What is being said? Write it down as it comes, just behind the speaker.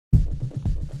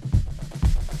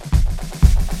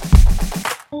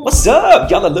What's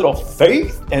up, y'all? A little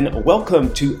faith, and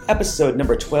welcome to episode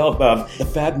number 12 of the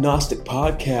Fagnostic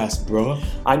Podcast, bro.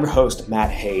 I'm your host, Matt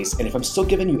Hayes, and if I'm still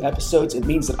giving you episodes, it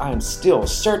means that I am still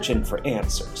searching for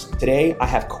answers. Today, I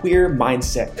have queer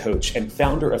mindset coach and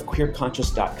founder of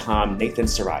queerconscious.com, Nathan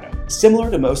Serrato. Similar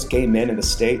to most gay men in the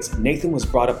States, Nathan was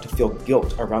brought up to feel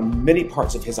guilt around many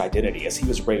parts of his identity as he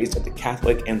was raised at the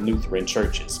Catholic and Lutheran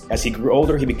churches. As he grew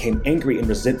older, he became angry and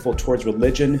resentful towards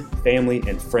religion, family,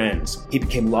 and friends. He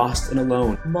became lost and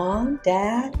alone. Mom,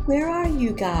 Dad, where are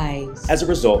you guys? As a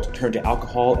result, turned to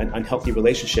alcohol and unhealthy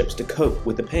relationships to cope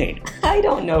with the pain. I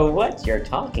don't know what you're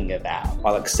talking about.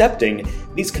 While accepting,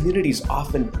 these communities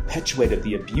often perpetuated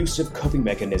the abusive coping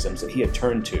mechanisms that he had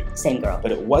turned to. Same girl.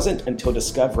 But it wasn't until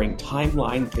discovering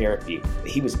timeline therapy that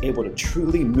he was able to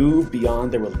truly move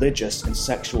beyond the religious and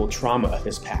sexual trauma of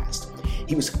his past.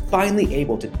 He was finally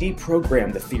able to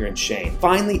deprogram the fear and shame,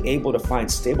 finally able to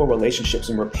find stable relationships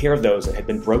and repair those that had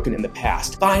been broken in the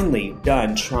past, finally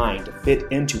done trying to fit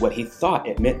into what he thought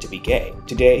it meant to be gay.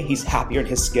 Today, he's happier in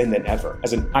his skin than ever.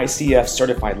 As an ICF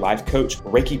certified life coach,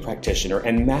 Reiki practitioner,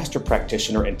 and master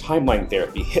practitioner in timeline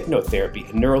therapy, hypnotherapy,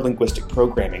 and neurolinguistic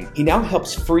programming, he now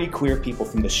helps free queer people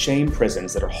from the shame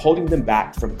prisons that are holding them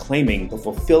back from claiming the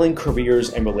fulfilling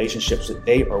careers and relationships that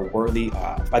they are worthy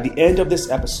of. By the end of this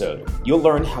episode, you'll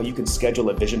learn how you can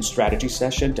schedule a vision strategy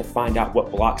session to find out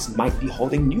what blocks might be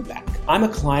holding you back. I'm a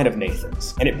client of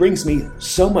Nathan's, and it brings me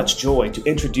so much joy to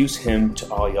introduce him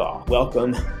to all y'all.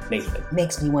 Welcome, Nathan.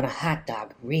 Makes me want a hot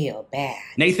dog real bad.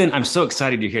 Nathan, I'm so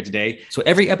excited you're here today. So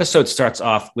every episode starts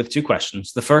off with two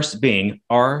questions. The first being,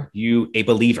 are you a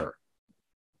believer?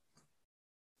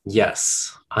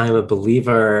 Yes, I'm a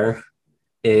believer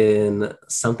in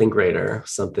something greater,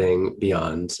 something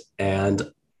beyond, and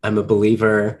I'm a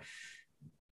believer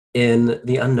in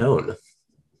the unknown.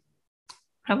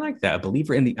 I like that, a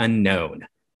believer in the unknown.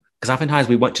 Because oftentimes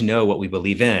we want to know what we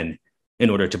believe in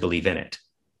order to believe in it.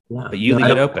 Yeah. But you leave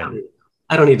it open.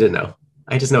 I don't need to know.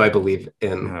 I just know I believe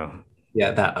in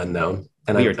that unknown.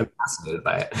 And I'm fascinated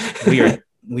by it.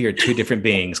 We are two different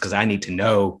beings because I need to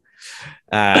know.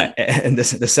 And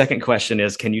the second question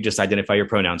is, can you just identify your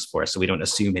pronouns for us so we don't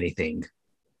assume anything?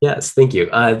 Yes, thank you.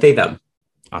 They, them.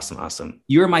 Awesome.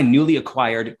 You are my newly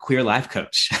acquired queer life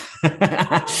coach.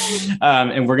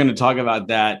 And we're going to talk about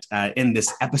that in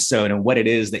this episode and what it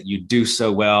is that you do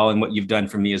so well and what you've done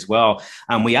for me as well.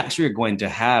 We actually are going to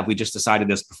have, we just decided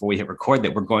this before we hit record,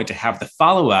 that we're going to have the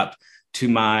follow-up to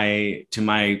my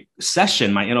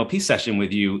session, my NLP session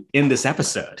with you in this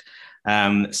episode.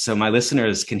 So my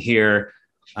listeners can hear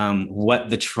what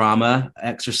the trauma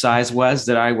exercise was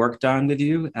that I worked on with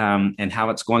you and how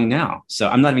it's going now. So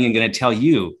I'm not even going to tell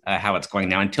you how it's going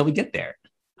now until we get there.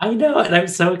 I know. And I'm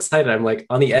so excited. I'm like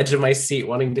on the edge of my seat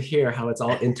wanting to hear how it's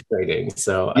all integrating.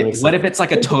 So I'm excited. What if it's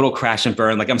like a total crash and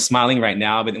burn? Like I'm smiling right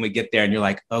now, but then we get there and you're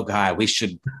like, oh God, we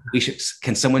should,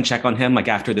 can someone check on him like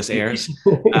after this airs?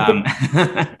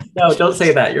 No, don't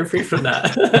say that. You're free from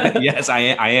that. Yes, I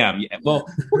am. Yeah. Well,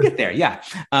 we'll get there. Yeah.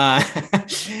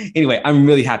 Anyway, I'm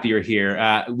really happy you're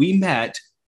here. We met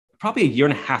probably a year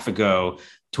and a half ago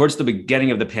towards the beginning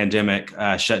of the pandemic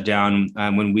shutdown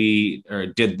when we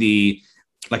did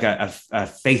a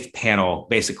faith panel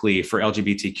basically for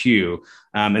LGBTQ.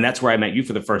 And that's where I met you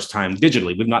for the first time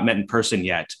digitally. We've not met in person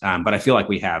yet, but I feel like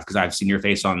we have because I've seen your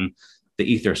face on the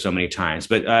ether so many times.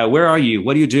 But where are you?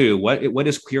 What do you do? What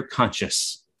is Queer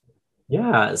Conscious?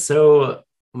 Yeah, so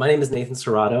my name is Nathan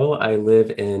Serrato. I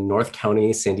live in North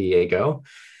County, San Diego.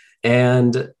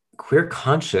 And Queer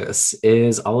Conscious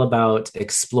is all about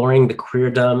exploring the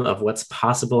queerdom of what's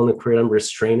possible in the queerdom,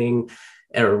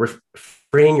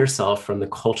 freeing yourself from the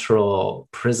cultural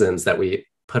prisons that we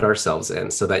put ourselves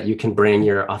in so that you can bring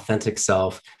your authentic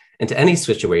self into any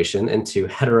situation, into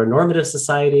heteronormative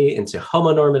society, into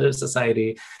homonormative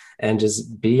society, and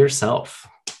just be yourself.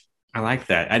 I like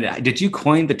that. Did you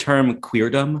coin the term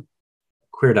queerdom?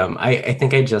 Queerdom. I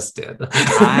think I just did.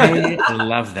 I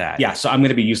love that. Yeah. So I'm going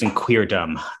to be using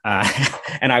queerdom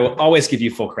and I will always give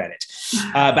you full credit.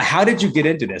 But how did you get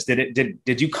into this?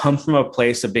 Did you come from a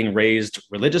place of being raised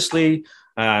religiously?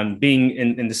 Being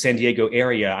in the San Diego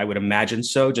area, I would imagine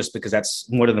so, just because that's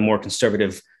one of the more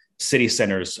conservative city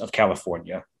centers of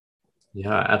California.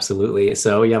 Yeah, absolutely.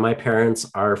 So yeah, my parents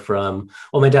are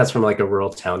my dad's from like a rural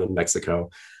town in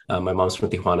Mexico. My mom's from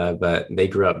Tijuana, but they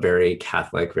grew up very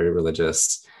Catholic, very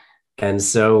religious. And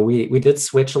so we did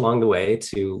switch along the way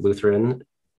to Lutheran,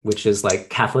 which is like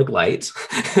Catholic light.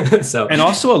 And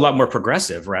also a lot more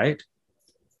progressive, right?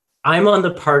 I'm on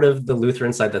the part of the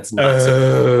Lutheran side that's not.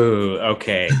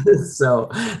 Okay. So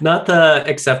not the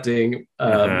accepting.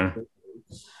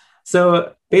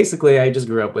 So basically, I just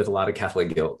grew up with a lot of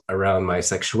Catholic guilt around my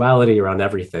sexuality, around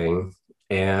everything.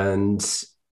 And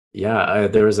yeah,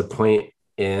 there was a point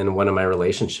in one of my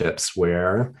relationships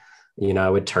where, I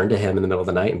would turn to him in the middle of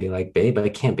the night and be like, babe, I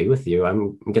can't be with you.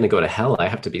 I'm going to go to hell. I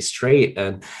have to be straight.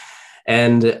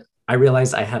 And I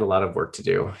realized I had a lot of work to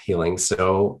do healing.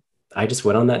 So I just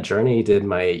went on that journey, did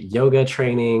my yoga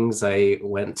trainings. I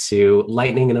went to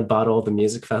Lightning in a Bottle, the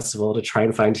music festival, to try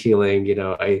and find healing.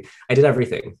 I did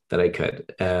everything that I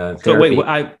could. So wait,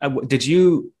 did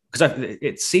you, because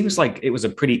it seems like it was a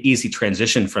pretty easy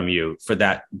transition from you for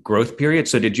that growth period.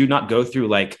 So did you not go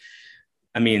through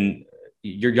I mean,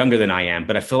 you're younger than I am,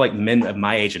 but I feel like men of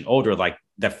my age and older, like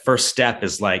the first step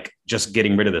is like just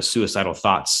getting rid of the suicidal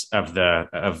thoughts of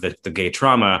the gay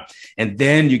trauma. And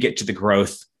then you get to the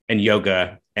growth and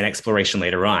yoga and exploration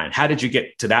later on. How did you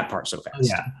get to that part so fast?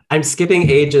 Yeah, I'm skipping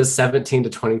ages 17 to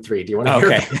 23. Do you want to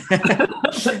hear?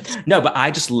 Okay. No, but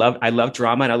I love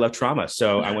drama and I love trauma.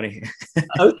 So I want to hear.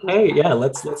 Okay. Yeah.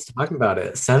 Let's talk about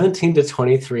it. 17 to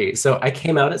 23. So I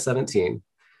came out at 17,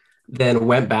 then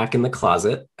went back in the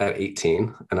closet at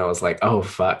 18. And I was like, oh,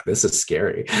 fuck, this is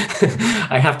scary.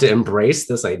 I have to embrace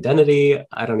this identity.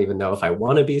 I don't even know if I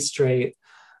want to be straight.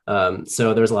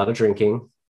 So there's a lot of drinking,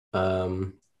 a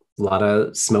lot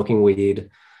of smoking weed.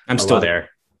 I'm still there.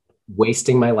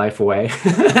 Wasting my life away.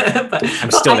 But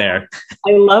I'm still there.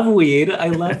 I love weed.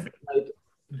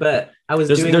 But I was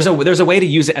there's a way to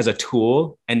use it as a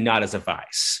tool and not as a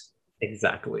vice.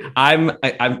 Exactly. I'm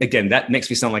again, that makes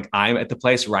me sound like I'm at the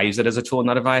place where I use it as a tool,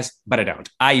 not a vice, but I don't.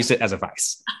 I use it as a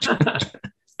vice.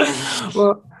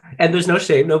 Well, and there's no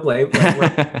shame, no blame.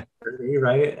 For me,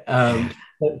 right?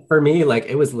 But for me, like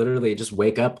it was literally just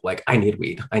wake up, like I need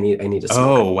weed. I need to smoke.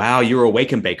 Oh wow, you're a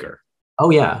wake and baker.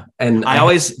 Oh yeah. And I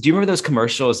always do you remember those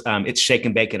commercials? It's Shake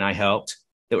and Bake and I Helped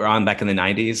that were on back in the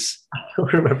 90s. I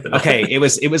don't remember that. Okay, it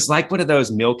was like one of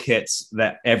those meal kits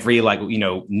that every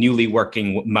newly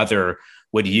working mother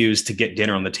would use to get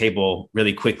dinner on the table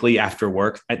really quickly after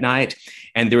work at night.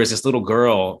 And there was this little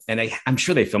girl, and I'm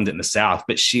sure they filmed it in the South,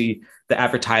 but the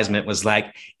advertisement was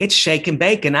like, it's Shake and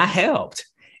Bake and I helped.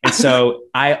 And so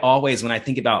I always, when I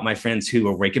think about my friends who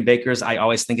are wake and bakers, I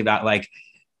always think about like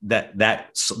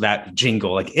that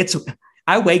jingle, like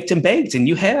I waked and baked and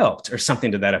you helped, or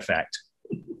something to that effect.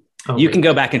 Oh, you can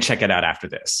go back and check it out after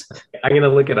this. I'm going to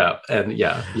look it up. And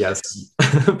yes,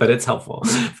 but it's helpful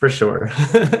for sure.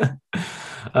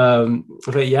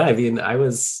 But yeah, I mean, I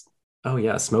was,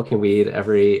 smoking weed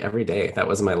every day. That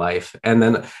was my life. And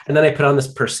then I put on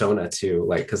this persona too,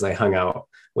 like, cause I hung out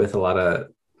with a lot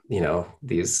of,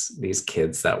 these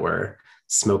kids that were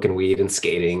smoking weed and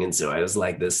skating. And so I was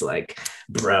like this like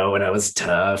bro, and I was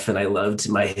tough and I loved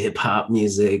my hip hop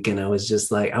music. And I was just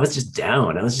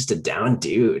down. I was just a down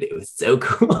dude. It was so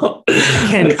cool.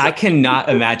 I cannot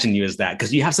imagine you as that,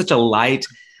 because you have such a light,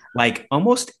 like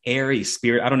almost airy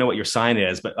spirit. I don't know what your sign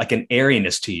is, but like an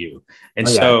airiness to you. And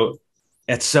so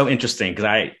it's so interesting because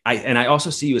I also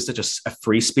see you as such a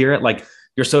free spirit, like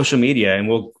your social media, and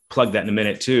we'll plug that in a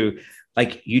minute too.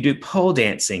 Like you do pole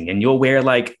dancing and you'll wear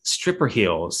like stripper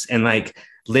heels and like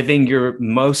living your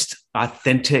most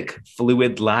authentic,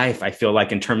 fluid life. I feel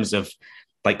like in terms of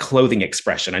like clothing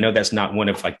expression. I know that's not one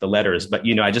of like the letters, but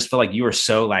I just feel like you are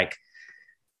so like,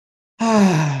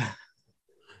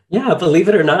 Yeah, believe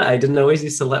it or not, I didn't always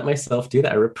used to let myself do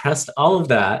that. I repressed all of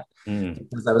that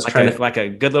because I was like a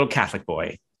good little Catholic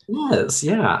boy. Yes,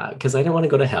 yeah, because I didn't want to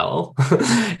go to hell.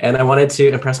 And I wanted to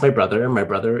impress my brother. My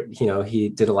brother, he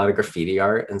did a lot of graffiti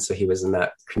art. And so he was in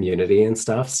that community and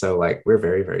stuff. So like, we're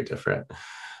very, very different.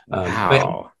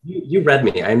 Wow. You read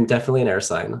me. I'm definitely an air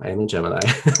sign. I am a Gemini.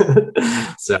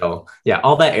 So yeah,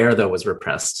 all that air though was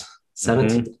repressed.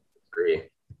 17.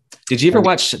 Did you ever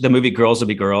watch the movie Girls Will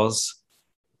Be Girls?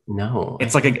 No,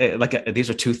 it's these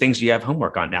are two things you have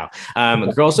homework on now.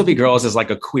 Girls Will Be Girls is like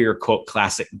a queer cult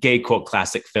classic, gay cult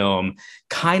classic film,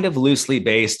 kind of loosely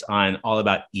based on All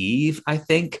About Eve, I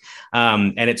think.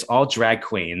 And it's all drag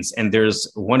queens. And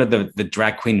there's one of the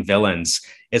drag queen villains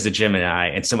is a Gemini,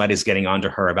 and somebody's getting onto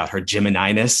her about her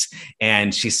Gemini-ness.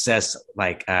 And she says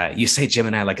like, you say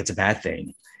Gemini like it's a bad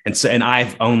thing. And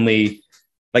I've only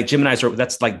like Geminis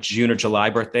that's like June or July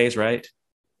birthdays, right?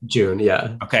 June,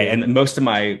 yeah. Okay, and most of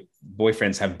my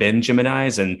boyfriends have been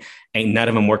Geminis, and ain't none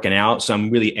of them working out. So I'm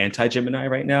really anti-Gemini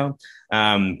right now.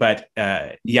 But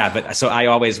so I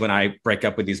always, when I break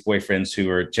up with these boyfriends who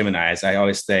are Geminis, I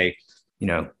always say,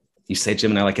 you say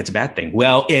Gemini like it's a bad thing.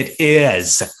 Well, it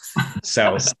is.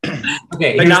 So,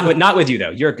 okay, but not with you though.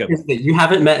 You're a good one. You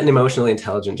haven't met an emotionally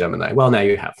intelligent Gemini. Well, now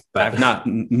you have. But I've not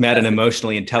met an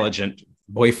emotionally intelligent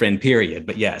boyfriend. Period.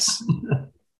 But yes.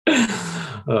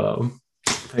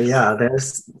 But yeah,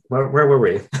 there's where were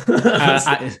we?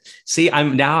 See,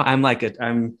 I'm like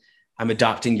I'm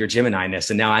adopting your Gemini-ness,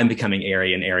 and now I'm becoming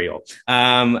airy and aerial,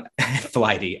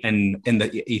 flighty and in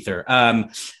the ether.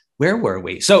 Where were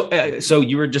we? So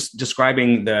you were just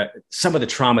describing some of the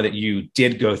trauma that you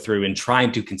did go through in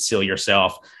trying to conceal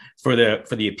yourself for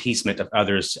the appeasement of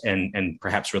others and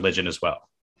perhaps religion as well.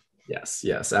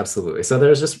 Yes, absolutely. So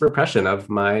there's just repression of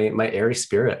my airy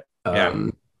spirit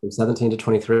from 17 to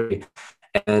 23.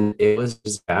 And it was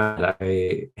just bad.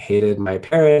 I hated my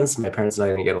parents. My parents and I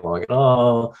didn't get along at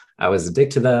all. I was a dick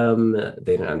to them.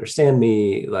 They didn't understand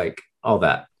me, like all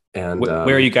that. And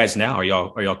where are you guys now? Are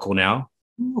y'all cool now?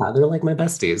 Yeah, they're like my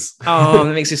besties. Oh,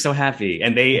 that makes me so happy.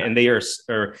 And they are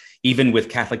even with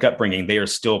Catholic upbringing, they are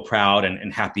still proud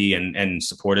and happy and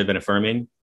supportive and affirming.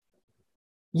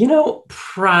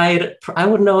 Pride. I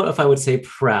wouldn't know if I would say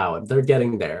proud. They're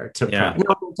getting there to proud.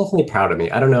 No, they're definitely proud of me.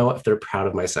 I don't know if they're proud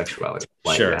of my sexuality.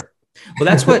 Sure. Well,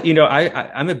 that's what,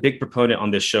 I'm a big proponent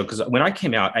on this show because when I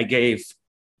came out, I gave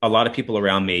a lot of people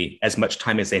around me as much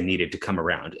time as they needed to come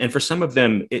around. And for some of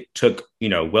them, it took,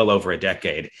 well over a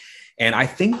decade. And I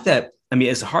think that,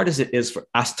 as hard as it is for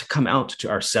us to come out to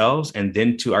ourselves and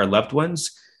then to our loved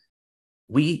ones,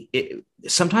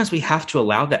 sometimes we have to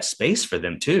allow that space for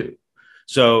them too.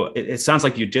 So it sounds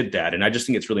like you did that. And I just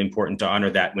think it's really important to honor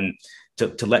that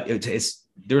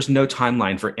there's no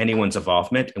timeline for anyone's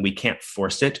involvement and we can't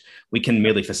force it. We can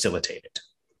merely facilitate it.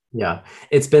 Yeah.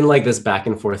 It's been like this back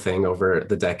and forth thing over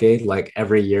the decade, like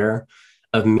every year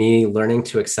of me learning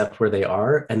to accept where they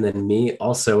are. And then me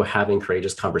also having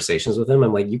courageous conversations with them.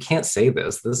 I'm like, you can't say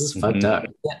this. This is fucked up.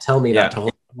 You can't tell me not to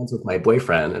hold hands with my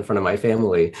boyfriend in front of my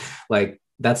family. Like,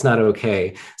 that's not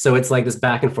okay. So it's like this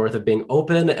back and forth of being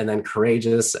open and then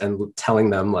courageous and telling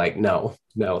them like, no,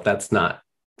 that's not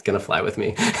going to fly with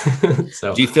me.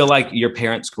 So do you feel like your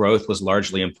parents' growth was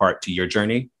largely in part to your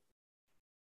journey?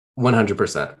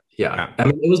 100%. Yeah.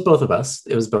 It was both of us.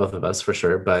 It was both of us for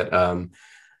sure. But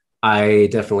I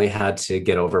definitely had to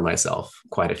get over myself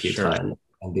quite a few times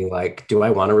and be like, do I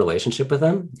want a relationship with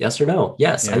them? Yes or no?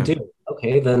 Yes, I do.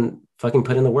 Okay, then fucking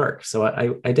put in the work. So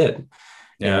I did.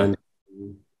 Yeah.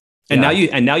 And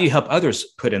now you help others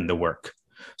put in the work.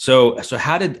 So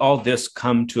how did all this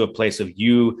come to a place of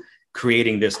you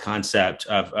creating this concept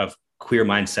of queer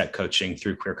mindset coaching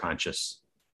through Queer Conscious?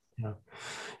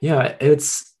 Yeah,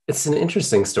 it's an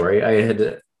interesting story. I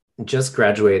had just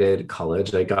graduated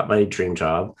college. I got my dream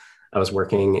job. I was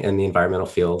working in the environmental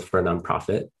field for a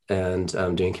nonprofit and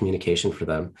doing communication for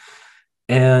them.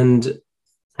 And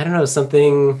I don't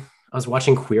know, I was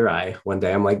watching Queer Eye one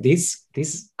day. I'm like, these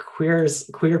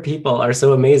queer people are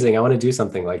so amazing. I want to do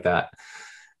something like that.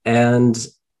 And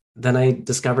then I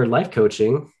discovered life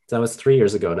coaching. That was 3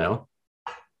 years ago now.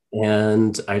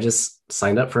 And I just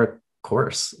signed up for a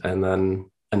course and then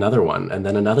another one and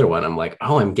then another one. I'm like,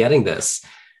 oh, I'm getting this.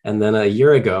 And then a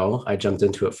year ago, I jumped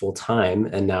into it full time.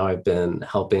 And now I've been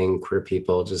helping queer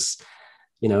people just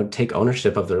take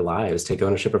ownership of their lives, take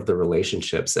ownership of their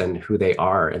relationships and who they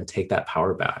are and take that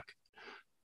power back.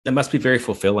 It must be very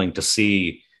fulfilling to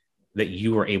see that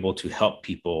you were able to help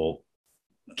people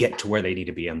get to where they need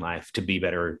to be in life, to be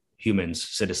better humans,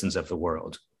 citizens of the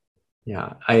world.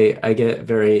 Yeah, I get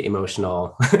very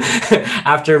emotional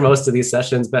after most of these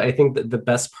sessions, but I think that the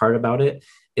best part about it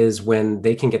is when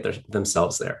they can get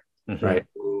themselves there, right?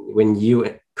 When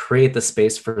you create the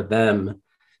space for them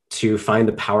to find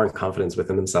the power and confidence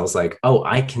within themselves, like, oh,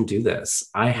 I can do this.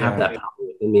 I have that power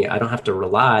within me. I don't have to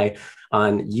rely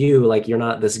on you. Like, you're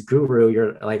not this guru.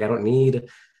 You're like, I don't need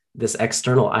this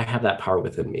external. I have that power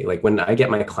within me. Like when I get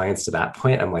my clients to that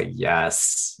point, I'm like,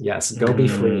 yes, go be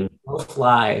free, go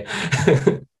fly.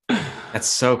 That's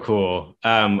so cool.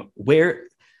 Where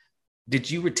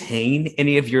did you retain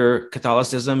any of your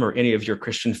Catholicism or any of your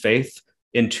Christian faith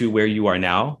into where you are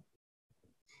now?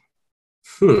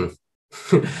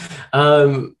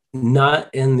 Not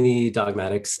in the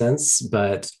dogmatic sense,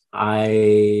 but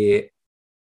I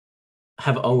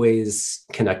have always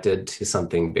connected to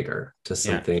something bigger, to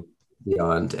something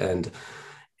beyond. And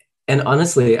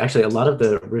honestly, actually, a lot of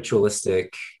the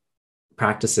ritualistic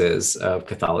practices of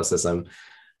Catholicism,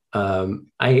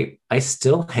 I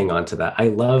still hang on to that. I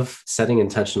love setting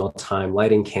intentional time,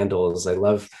 lighting candles. I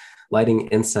love lighting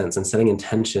incense and setting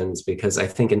intentions because I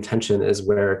think intention is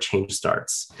where change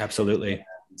starts. Absolutely.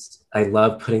 And I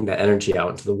love putting that energy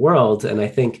out into the world. And I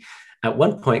think at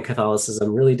one point,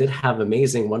 Catholicism really did have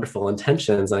amazing, wonderful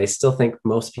intentions. And I still think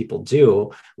most people do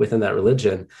within that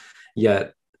religion.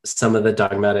 Yet some of the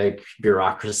dogmatic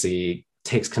bureaucracy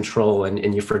takes control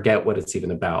and you forget what it's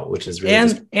even about, which is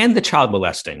really and the child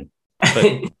molesting.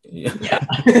 But,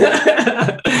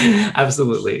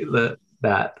 Absolutely.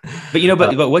 that.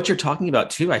 But what you're talking about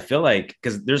too, I feel like,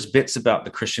 because there's bits about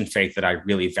the Christian faith that I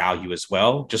really value as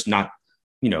well, just not,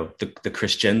 the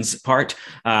Christians part.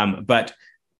 But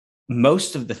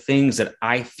most of the things that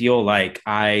I feel like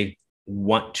I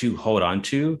want to hold on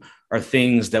to are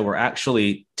things that were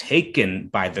actually taken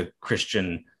by the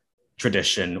Christian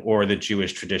tradition or the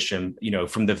Jewish tradition,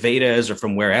 from the Vedas or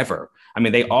from wherever. I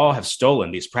mean, they all have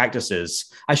stolen these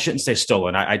practices. I shouldn't say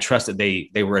stolen. I trust that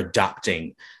they were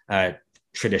adopting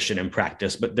tradition and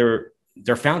practice, but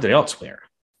they're founded elsewhere.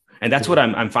 And that's what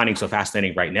I'm finding so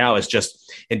fascinating right now, is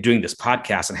just in doing this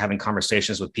podcast and having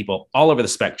conversations with people all over the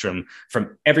spectrum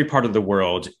from every part of the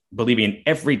world, believing in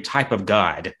every type of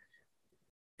God.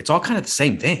 It's all kind of the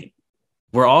same thing.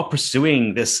 We're all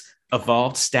pursuing this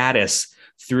evolved status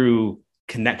through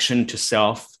connection to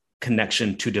self,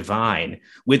 connection to divine,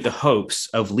 with the hopes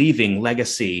of leaving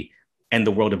legacy and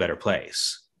the world a better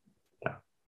place.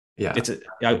 Yeah.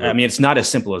 It's not as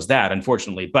simple as that,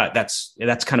 unfortunately, but that's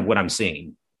kind of what I'm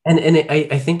seeing. And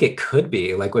I think it could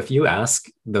be like, if you ask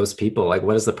those people, like,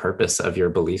 what is the purpose of your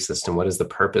belief system? What is the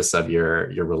purpose of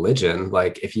your religion?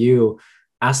 Like, if you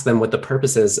ask them what the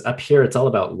purpose is, up here, it's all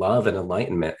about love and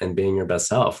enlightenment and being your best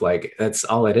self. Like, that's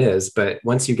all it is. But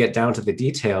once you get down to the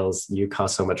details, you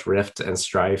cause so much rift and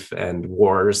strife and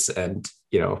wars and,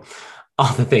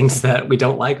 all the things that we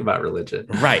don't like about religion.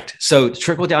 Right. So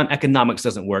trickle down economics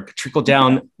doesn't work. Trickle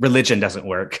down religion doesn't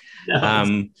work.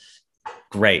 No.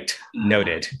 Great.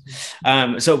 Noted.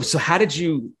 So how did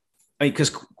you,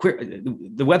 because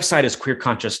the website is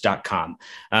queerconscious.com.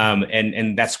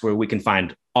 And that's where we can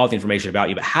find all the information about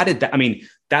you. But how did that,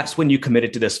 that's when you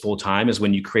committed to this full time, is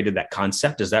when you created that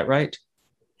concept. Is that right?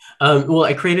 Well,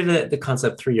 I created the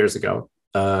concept 3 years ago.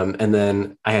 And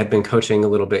then I had been coaching a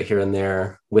little bit here and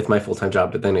there with my full-time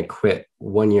job, but then I quit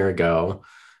 1 year ago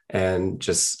and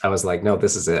I was like, no,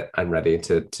 this is it. I'm ready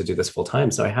to do this full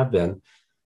time. So I have been.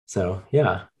 So,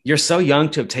 yeah. You're so young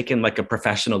to have taken like a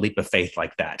professional leap of faith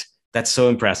like that. That's so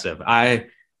impressive.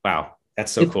 Wow,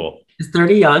 that's so cool. Is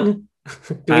 30 young?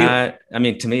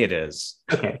 To me it is.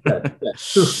 Okay. But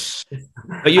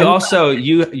you also,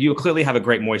 you clearly have a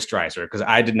great moisturizer, because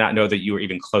I did not know that you were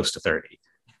even close to 30.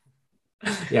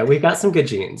 Yeah, we've got some good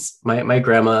genes. My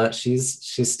grandma, she's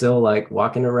still like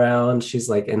walking around. She's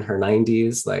like in her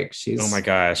 90s. Like, oh my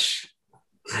gosh.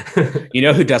 You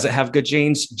know who doesn't have good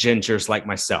genes? Gingers like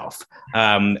myself.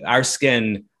 Our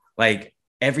skin, like,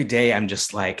 every day I'm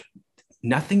just like,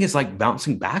 nothing is like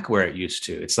bouncing back where it used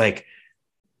to. It's like,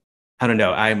 I don't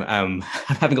know. I'm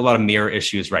having a lot of mirror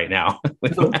issues right now.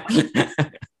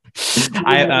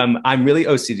 I'm really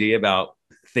OCD about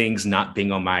things not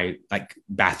being on my like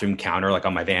bathroom counter, like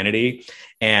on my vanity.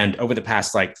 And over the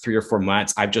past like 3 or 4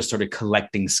 months, I've just started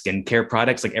collecting skincare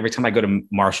products. Like, every time I go to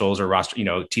Marshall's or Ross,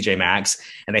 TJ Maxx,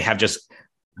 and they have just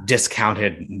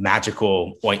discounted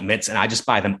magical ointments, and I just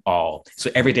buy them all. So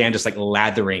every day I'm just like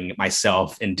lathering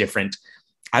myself in different,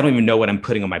 I don't even know what I'm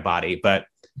putting on my body, but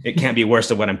it can't be worse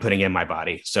than what I'm putting in my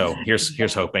body. So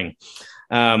here's hoping.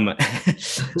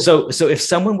 So if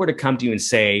someone were to come to you and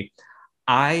say,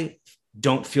 I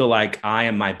don't feel like I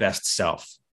am my best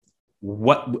self,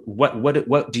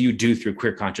 what do you do through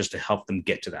Queer Conscious to help them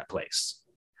get to that place?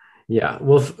 Yeah.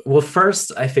 Well,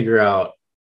 first I figure out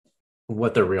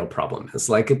what the real problem is.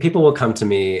 Like, people will come to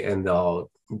me and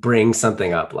they'll bring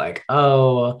something up like,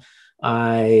 oh,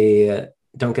 I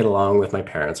don't get along with my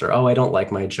parents, or, oh, I don't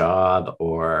like my job,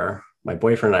 or my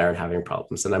boyfriend and I are having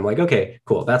problems. And I'm like, okay,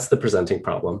 cool. That's the presenting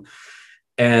problem.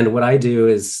 And what I do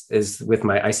is with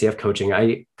my ICF coaching,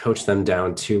 I coach them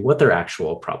down to what their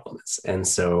actual problem is. And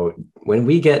so when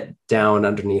we get down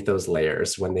underneath those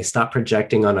layers, when they stop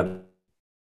projecting on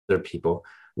other people,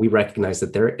 we recognize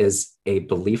that there is a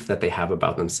belief that they have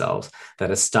about themselves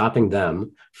that is stopping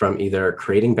them from either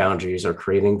creating boundaries or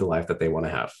creating the life that they want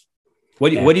to have. What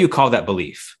do you call that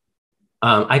belief?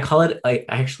 I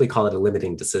actually call it a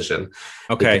limiting decision.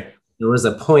 Okay. There was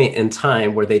a point in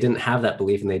time where they didn't have that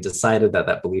belief and they decided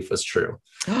that belief was true.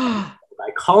 By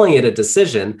calling it a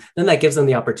decision, then that gives them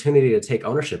the opportunity to take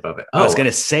ownership of it. I was going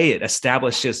to say, it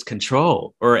establishes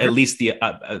control, or at least the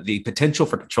potential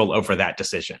for control over that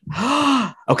decision.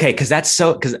 Okay, because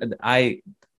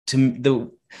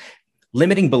the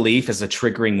limiting belief is a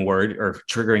triggering word or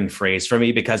triggering phrase for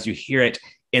me, because you hear it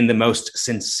in the most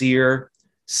sincere,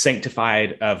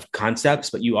 sanctified of concepts,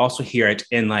 but you also hear it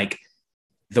in like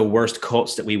the worst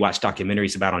cults that we watch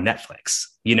documentaries about on Netflix,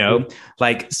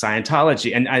 like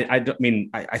Scientology. And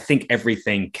I think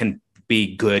everything can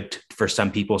be good for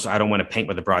some people. So I don't want to paint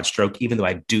with a broad stroke, even though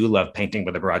I do love painting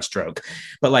with a broad stroke.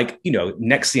 But like,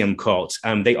 Nexium cult,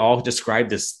 they all describe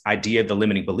this idea of the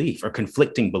limiting belief or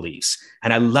conflicting beliefs.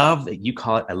 And I love that you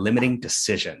call it a limiting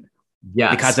decision.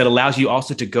 Yes. Because it allows you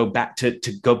also to go back to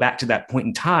that point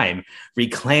in time,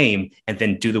 reclaim, and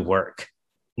then do the work.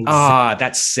 Exactly.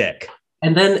 That's sick.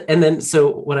 And then,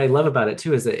 so what I love about it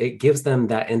too is that it gives them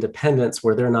that independence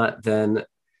where they're not then,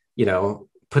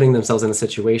 putting themselves in a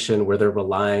situation where they're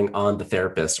relying on the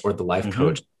therapist or the life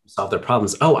coach to solve their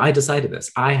problems. Oh, I decided this.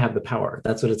 I have the power.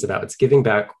 That's what it's about. It's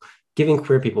giving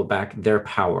queer people back their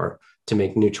power to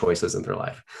make new choices in their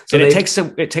life. So and it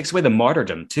takes away the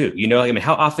martyrdom too.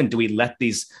 How often do we let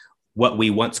these, what we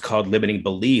once called limiting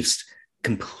beliefs,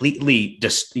 completely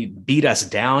just beat us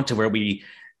down to where we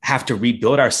have to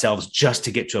rebuild ourselves just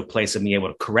to get to a place of being able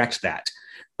to correct that?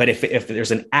 But if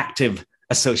there's an active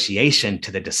association to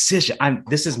the decision,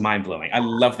 this is mind blowing. I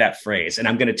love that phrase. And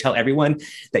I'm going to tell everyone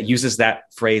that uses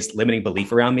that phrase, limiting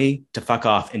belief, around me to fuck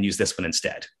off and use this one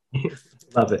instead.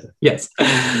 Love it. Yes.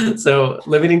 So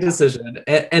limiting decision.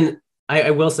 And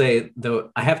I will say,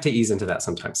 though, I have to ease into that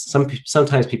sometimes.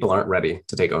 Sometimes people aren't ready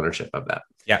to take ownership of that.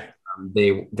 Yeah.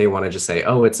 They want to just say,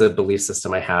 oh, it's a belief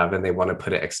system I have, and they want to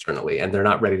put it externally, and they're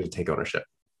not ready to take ownership.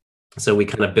 So we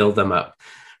kind of build them up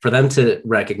for them to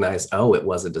recognize, oh, it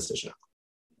was a decision.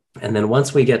 And then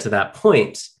once we get to that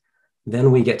point,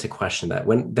 then we get to question that.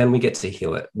 Then we get to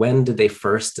heal it. When did they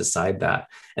first decide that?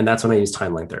 And that's when I use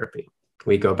timeline therapy.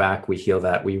 We go back, we heal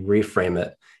that, we reframe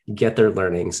it, get their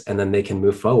learnings, and then they can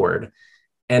move forward.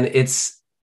 And it's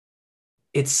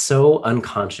so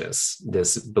unconscious,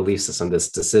 this belief system, this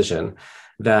decision,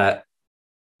 that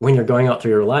when you're going out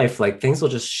through your life, like things will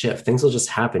just shift, things will just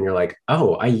happen. You're like,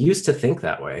 oh, I used to think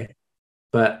that way,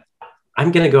 but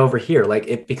I'm going to go over here. Like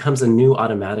it becomes a new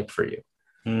automatic for you.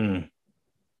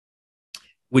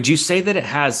 Would you say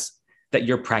that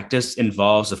your practice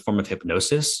involves a form of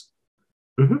hypnosis?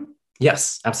 Mm-hmm.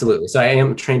 Yes, absolutely. So I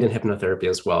am trained in hypnotherapy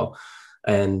as well.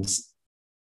 And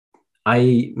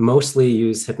I mostly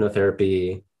use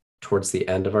hypnotherapy towards the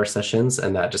end of our sessions,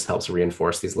 and that just helps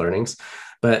reinforce these learnings.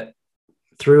 But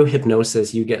through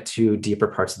hypnosis, you get to deeper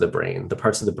parts of the brain, the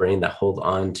parts of the brain that hold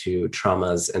on to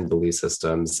traumas and belief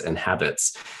systems and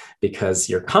habits, because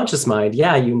your conscious mind,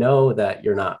 you know that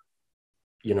you're not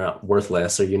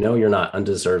worthless, or you're not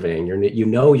undeserving,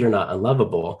 you're not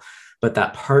unlovable. But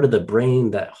that part of the brain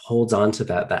that holds on to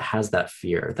that has that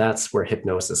fear, that's where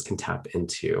hypnosis can tap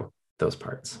into those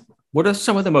parts. What are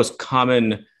some of the most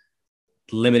common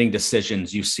limiting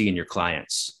decisions you see in your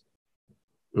clients?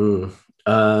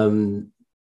 I'm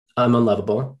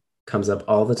unlovable comes up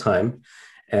all the time.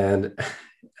 And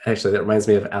actually, that reminds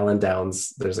me of Alan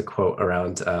Downs. There's a quote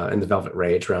around in The Velvet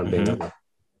Rage around being unlovable.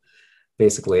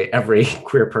 Basically, every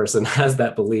queer person has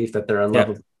that belief that they're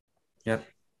unlovable. Yep.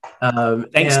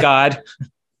 Thanks, God.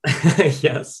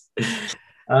 Yes.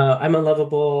 I'm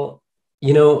unlovable.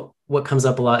 What comes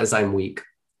up a lot is I'm weak.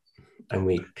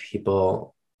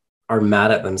 People are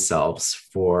mad at themselves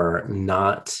for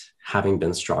not having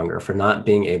been stronger, for not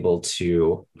being able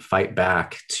to fight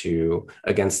back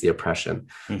against the oppression.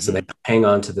 So they hang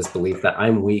on to this belief that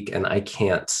I'm weak and I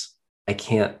can't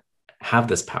have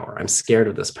this power. I'm scared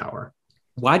of this power.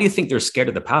 Why do you think they're scared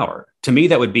of the power? To me,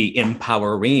 that would be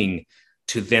empowering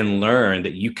to then learn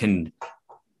that you can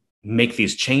make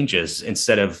these changes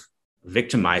instead of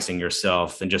victimizing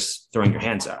yourself and just throwing your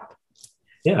hands up.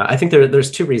 Yeah, I think there's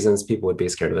two reasons people would be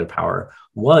scared of their power.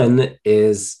 One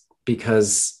is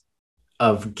because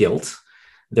of guilt.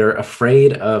 They're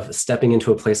afraid of stepping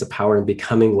into a place of power and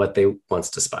becoming what they once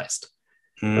despised.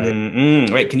 Right?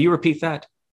 Wait, can you repeat that?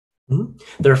 Mm-hmm.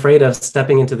 They're afraid of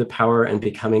stepping into the power and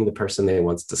becoming the person they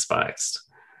once despised.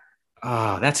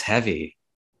 Oh, that's heavy.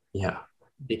 Yeah.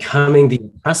 Becoming the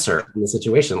oppressor in the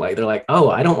situation. Like they're like, oh,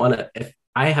 I don't want to, if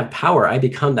I have power, I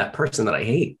become that person that I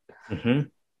hate. Mm-hmm.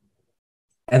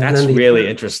 And that's really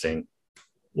interesting.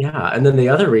 Yeah. And then the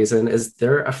other reason is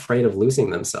they're afraid of losing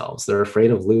themselves. They're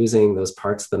afraid of losing those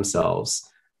parts of themselves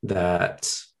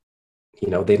that, they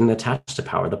didn't attach to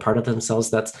power, the part of themselves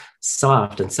that's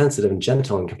soft and sensitive and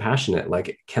gentle and compassionate.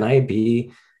 Like, can I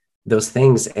be those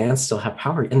things and still have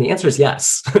power? And the answer is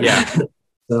yes. Yeah.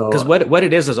 Because what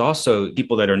it is also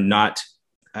people that are not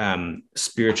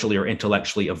spiritually or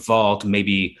intellectually evolved,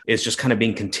 maybe is just kind of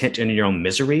being content in your own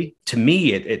misery. To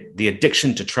me, the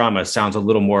addiction to trauma sounds a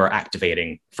little more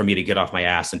activating for me to get off my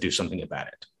ass and do something about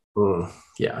it.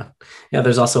 Yeah.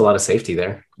 There's also a lot of safety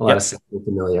there, a lot of safety and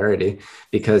familiarity,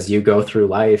 because you go through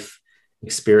life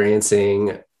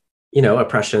experiencing,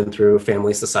 oppression through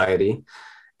family, society,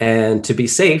 and to be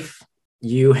safe,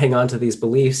 you hang on to these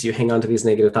beliefs, you hang on to these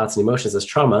negative thoughts and emotions as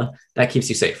trauma, that keeps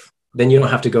you safe. Then you don't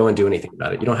have to go and do anything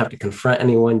about it. You don't have to confront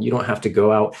anyone. You don't have to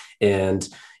go out and,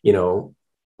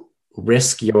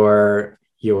 risk your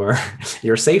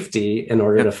safety in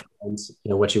order to find,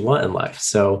 what you want in life.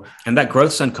 So, and that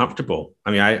growth's uncomfortable.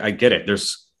 I mean, I get it.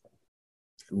 There's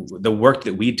the work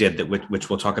that we did which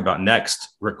we'll talk about next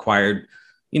required,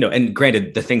 and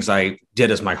granted, the things I did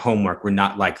as my homework were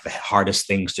not like the hardest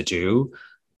things to do,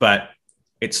 but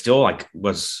it still like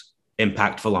was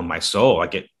impactful on my soul.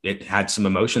 Like it had some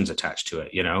emotions attached to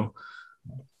it,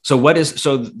 So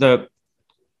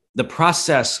the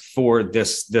process for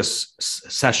this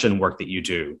session work that you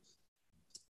do,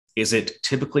 is it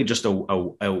typically just a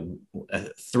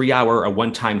 3 hour, a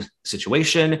one-time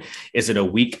situation? Is it a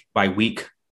week by week,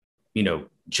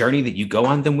 journey that you go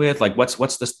on them with? Like what's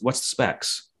the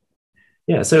specs?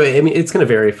 Yeah. So, I mean, it's going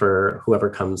to vary for whoever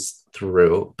comes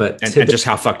through, but and just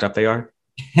how fucked up they are.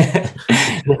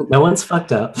 No one's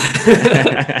fucked up.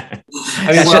 I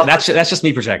mean, that's just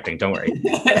me projecting. Don't worry.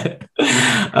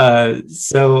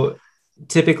 So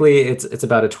typically it's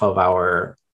about a 12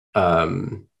 hours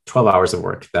of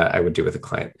work that I would do with a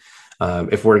client.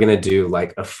 If we're going to do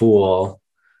like a full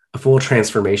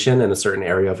transformation in a certain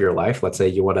area of your life, let's say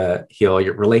you want to heal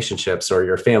your relationships or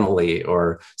your family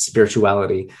or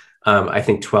spirituality, I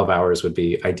think 12 hours would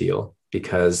be ideal,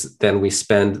 because then we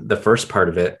spend the first part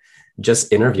of it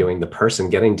just interviewing the person,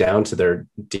 getting down to their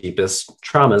deepest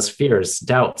traumas, fears,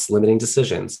 doubts, limiting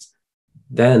decisions.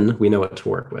 Then we know what to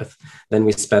work with. Then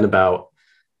we spend about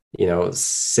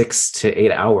 6 to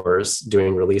 8 hours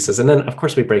doing releases. And then, of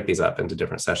course, we break these up into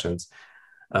different sessions.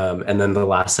 And then the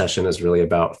last session is really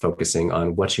about focusing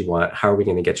on what you want. How are we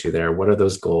going to get you there? What are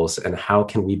those goals? And how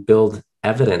can we build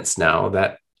evidence now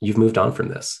that you've moved on from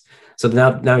this? So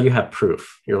now you have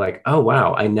proof. You're like, oh,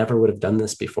 wow, I never would have done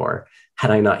this before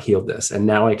had I not healed this. And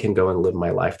now I can go and live my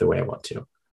life the way I want to.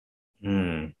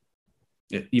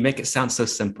 You make it sound so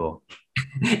simple.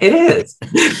 It is.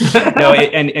 No,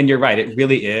 and you're right. It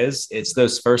really is. It's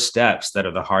those first steps that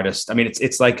are the hardest. I mean,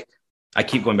 it's like, I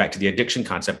keep going back to the addiction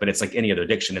concept, but it's like any other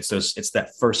addiction. It's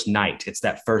that first night. It's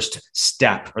that first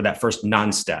step or that first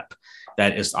non-step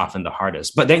that is often the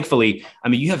hardest. But thankfully, I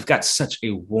mean, you have got such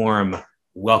a warm,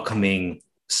 welcoming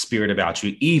spirit about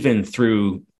you, even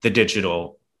through the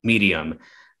digital medium,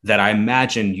 that I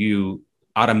imagine you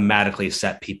automatically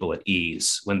set people at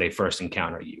ease when they first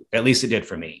encounter you. At least it did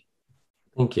for me.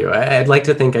 Thank you. I'd like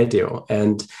to think I do.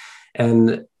 And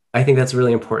I think that's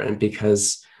really important,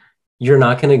 because you're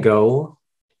not going to go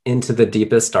into the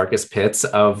deepest, darkest pits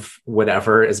of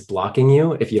whatever is blocking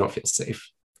you if you don't feel safe.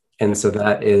 And so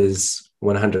that is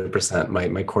 100%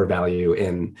 my core value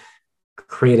in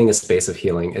creating a space of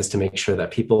healing, is to make sure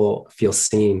that people feel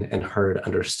seen and heard,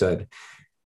 understood,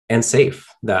 and safe,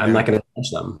 that I'm not going to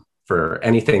judge them for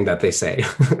anything that they say.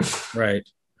 Right.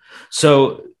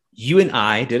 So you and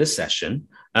I did a session,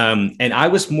 and I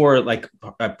was more like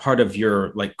a part of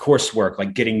your like coursework,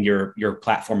 like getting your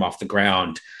platform off the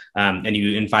ground. And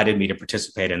you invited me to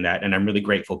participate in that. And I'm really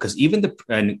grateful, because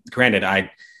and granted,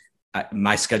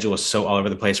 my schedule is so all over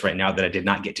the place right now that I did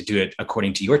not get to do it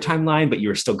according to your timeline, but you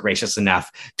were still gracious enough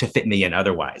to fit me in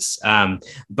otherwise.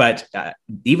 But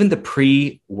even the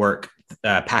pre-work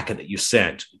packet that you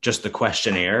sent, just the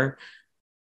questionnaire,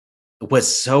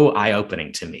 was so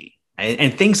eye-opening to me.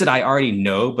 And things that I already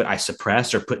know, but I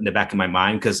suppress or put in the back of my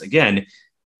mind, because again,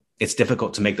 it's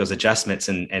difficult to make those adjustments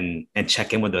and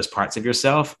check in with those parts of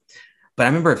yourself. But I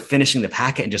remember finishing the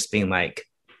packet and just being like,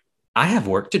 I have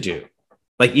work to do.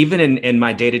 Like even in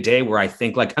my day-to-day where I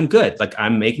think like, I'm good, like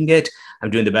I'm making it,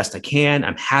 I'm doing the best I can.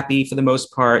 I'm happy for the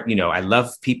most part. I love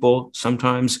people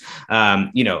sometimes.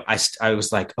 I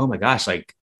was like, oh my gosh,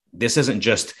 like this isn't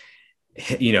just,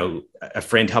 a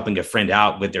friend helping a friend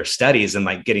out with their studies and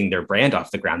like getting their brand off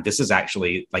the ground. This is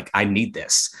actually like, I need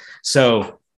this.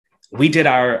 So we did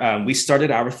we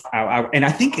started our, and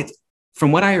I think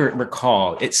from what I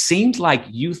recall, it seemed like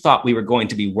you thought we were going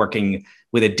to be working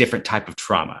with a different type of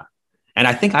trauma. And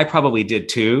I think I probably did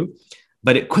too,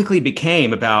 but it quickly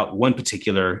became about one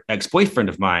particular ex-boyfriend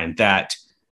of mine that,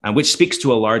 which speaks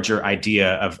to a larger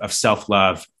idea of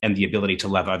self-love and the ability to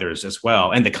love others as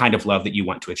well, and the kind of love that you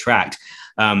want to attract.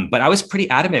 But I was pretty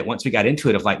adamant once we got into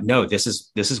it of like, no, this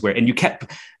is where, and you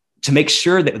kept, to make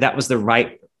sure that was the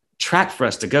right track for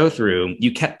us to go through,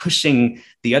 you kept pushing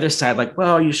the other side, like,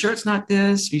 well, are you sure it's not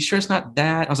this? Are you sure it's not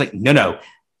that? I was like, no,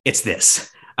 it's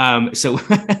this. So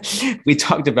we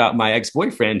talked about my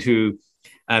ex-boyfriend who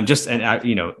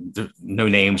no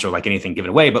names or like anything given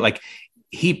away, but like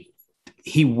he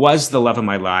was the love of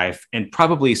my life and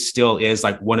probably still is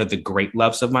like one of the great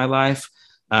loves of my life.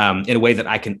 in a way that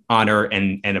I can honor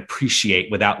and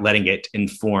appreciate without letting it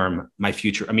inform my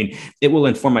future. I mean, it will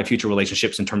inform my future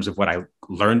relationships in terms of what I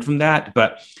learned from that.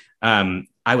 But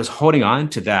I was holding on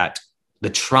to that, the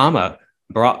trauma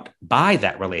brought by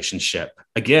that relationship,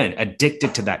 again,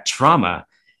 addicted to that trauma.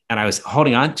 And I was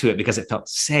holding on to it because it felt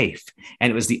safe. And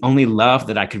it was the only love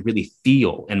that I could really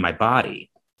feel in my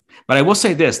body. But I will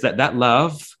say this, that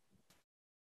love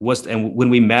was, and when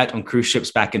we met on cruise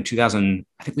ships back in 2000,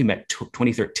 I think we met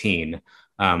 2013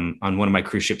 on one of my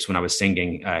cruise ships when I was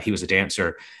singing. He was a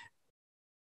dancer.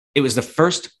 It was the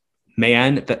first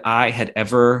man that I had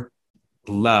ever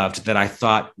loved that I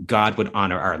thought God would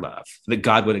honor our love, that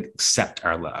God would accept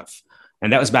our love.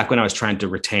 And that was back when I was trying to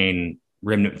retain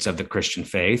remnants of the Christian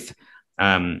faith.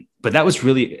 But that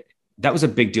was a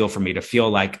big deal for me to feel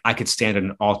like I could stand at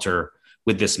an altar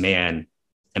with this man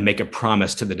and make a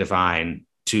promise to the divine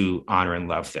to honor and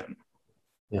love them.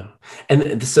 Yeah.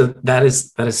 And so that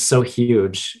is so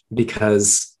huge,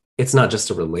 because it's not just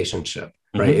a relationship,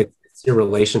 right? Mm-hmm. It's your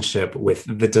relationship with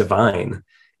the divine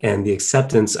and the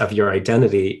acceptance of your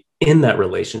identity in that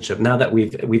relationship. Now that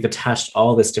we've attached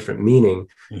all this different meaning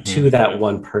to that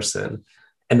one person.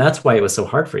 And that's why it was so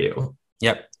hard for you.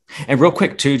 Yep. And real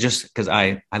quick too, just because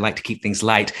I like to keep things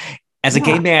light. As a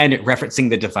gay man referencing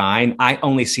the divine, I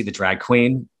only see the drag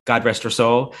queen, God rest her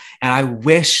soul. And I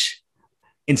wish,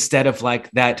 instead of like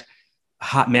that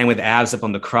hot man with abs up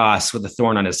on the cross with a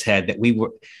thorn on his head, that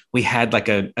we had like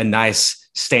a nice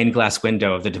stained glass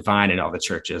window of the divine in all the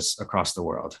churches across the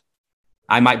world.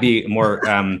 I might be more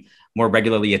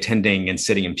regularly attending and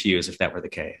sitting in pews if that were the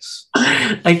case.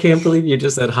 I can't believe you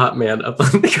just said hot man up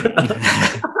on the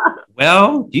cross.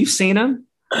 Well, you've seen him.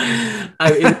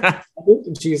 I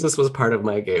think Jesus was part of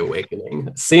my gay awakening.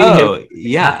 Seeing him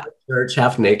yeah, church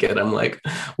half naked, I'm like,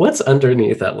 what's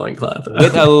underneath that loincloth?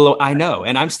 I know,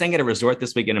 and I'm staying at a resort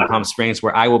this weekend in Palm Springs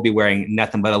where I will be wearing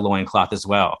nothing but a loincloth as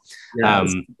well.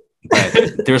 Yes.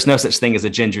 But there's no such thing as a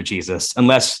ginger Jesus,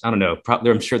 unless, I don't know,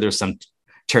 I'm sure there's some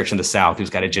church in the South who's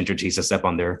got a ginger Jesus up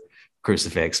on their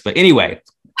crucifix. But anyway,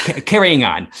 carrying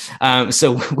on.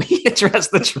 So we address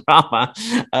the trauma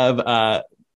of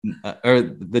or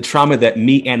the trauma that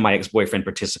me and my ex-boyfriend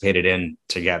participated in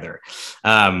together.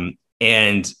 And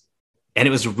it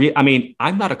was real. I mean,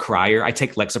 I'm not a crier. I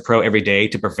take Lexapro every day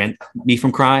to prevent me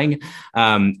from crying.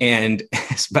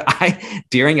 But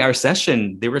during our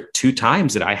session, there were 2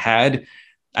 times that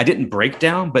I didn't break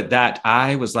down, but that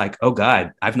I was like, oh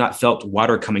God, I've not felt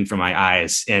water coming from my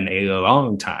eyes in a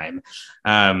long time.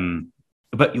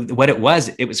 But what it was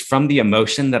from the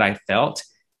emotion that I felt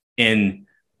in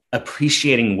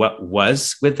appreciating what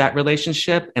was with that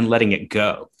relationship and letting it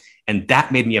go. And that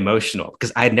made me emotional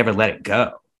because I had never let it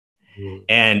go. Mm.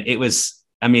 And it was,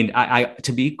 I mean, I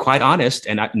to be quite honest,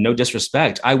 and no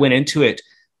disrespect, I went into it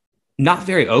not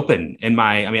very open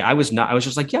I was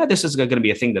just like, yeah, this is going to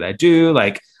be a thing that I do.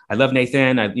 Like, I love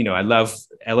Nathan. I love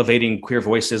elevating queer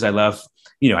voices. I love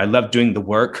doing the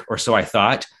work, or so I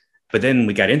thought. But then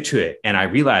we got into it and I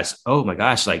realized, oh my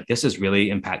gosh, like this is really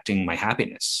impacting my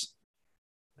happiness.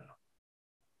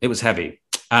 It was heavy.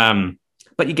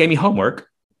 But you gave me homework.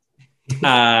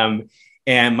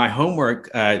 And my homework,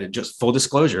 just full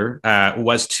disclosure,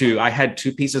 was I had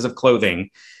 2 pieces of clothing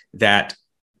that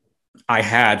I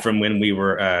had from when we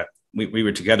were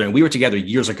together, and we were together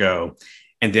years ago.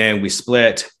 And then we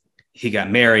split, he got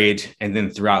married. And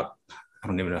then throughout, I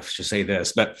don't even know if I should say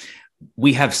this, but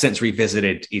we have since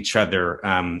revisited each other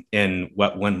in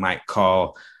what one might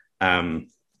call,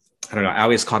 I don't know. I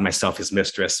always called myself his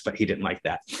mistress, but he didn't like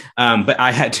that. But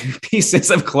I had 2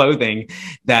 pieces of clothing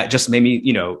that just made me,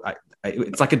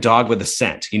 it's like a dog with a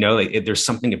scent, there's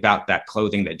something about that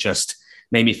clothing that just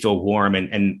made me feel warm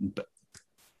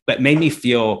but made me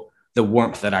feel the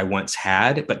warmth that I once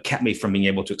had, but kept me from being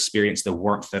able to experience the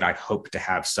warmth that I hope to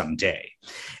have someday.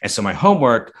 And so my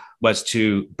homework was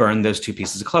to burn those 2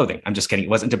 pieces of clothing. I'm just kidding. It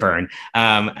wasn't to burn.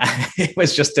 It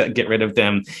was just to get rid of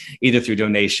them either through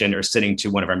donation or sending to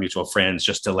one of our mutual friends,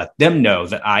 just to let them know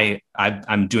that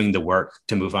I'm doing the work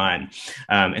to move on.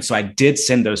 And so I did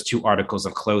send those 2 articles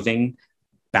of clothing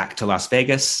back to Las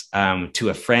Vegas to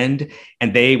a friend.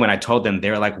 And when I told them, they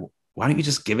were like, why don't you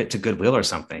just give it to Goodwill or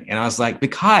something? And I was like,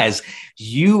 because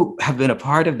you have been a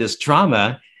part of this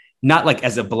trauma, not like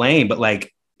as a blame, but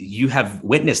like you have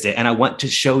witnessed it. And I want to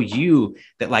show you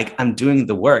that like I'm doing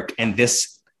the work, and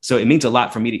so it means a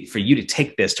lot for you to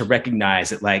take this, to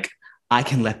recognize that like I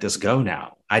can let this go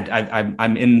now.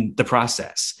 I'm in the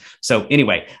process. So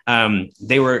anyway,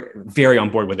 they were very on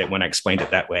board with it when I explained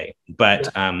it that way.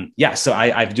 But so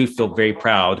I do feel very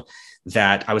proud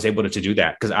that I was able to do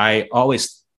that, because I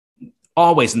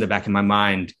always in the back of my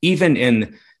mind, even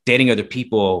in dating other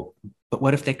people, but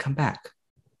what if they come back?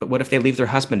 But what if they leave their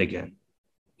husband again?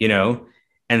 You know,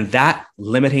 and that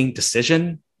limiting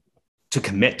decision to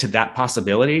commit to that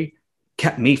possibility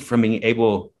kept me from being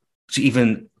able to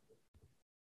even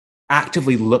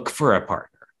actively look for a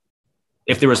partner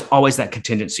if there was always that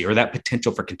contingency or that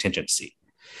potential for contingency.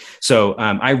 So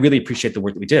I really appreciate the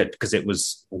work that we did because it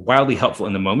was wildly helpful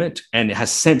in the moment, and it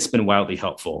has since been wildly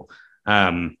helpful.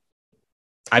 There's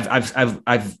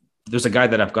a guy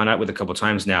that I've gone out with a couple of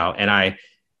times now, and I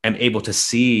am able to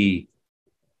see.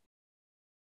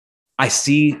 I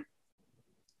see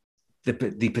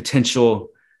the potential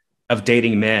of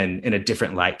dating men in a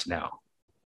different light now.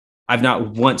 I've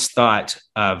not once thought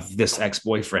of this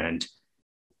ex-boyfriend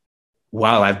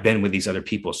while I've been with these other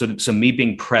people. So me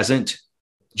being present,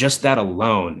 just that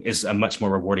alone is a much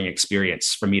more rewarding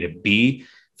experience for me to be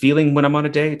feeling when I'm on a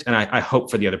date. And I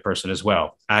hope for the other person as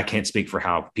well. I can't speak for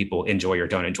how people enjoy or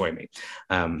don't enjoy me.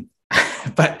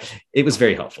 But it was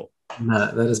very helpful.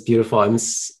 That is beautiful. I'm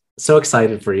so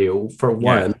excited for you. For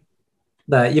one,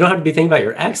 that you don't have to be thinking about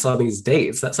your ex on these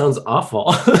dates. That sounds awful.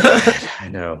 I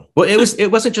know. Well,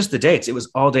 it wasn't just the dates. It was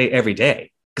all day, every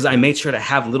day. Because I made sure to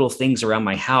have little things around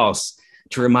my house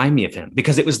to remind me of him.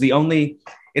 Because it's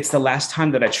the last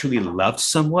time that I truly loved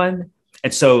someone.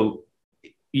 And so,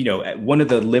 you know, one of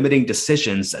the limiting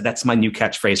decisions, that's my new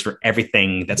catchphrase for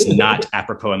everything that's not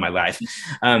apropos in my life.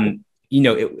 One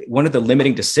of the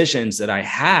limiting decisions that I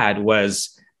had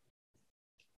was,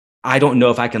 I don't know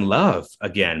if I can love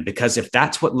again, because if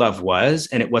that's what love was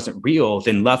and it wasn't real,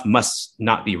 then love must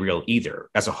not be real either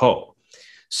as a whole.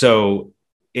 So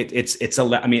are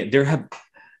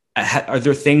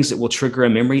there things that will trigger a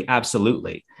memory?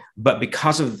 Absolutely. But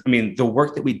because of, the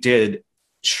work that we did,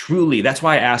 truly, that's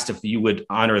why I asked if you would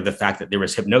honor the fact that there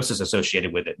was hypnosis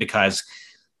associated with it, because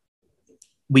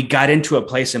we got into a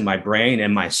place in my brain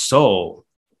and my soul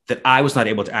that I was not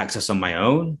able to access on my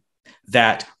own,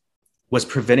 that was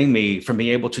preventing me from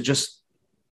being able to just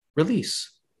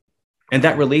release. And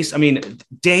that release,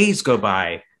 days go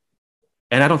by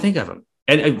and I don't think of him.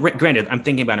 And granted, I'm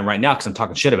thinking about him right now because I'm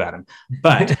talking shit about him.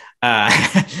 But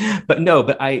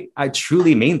but I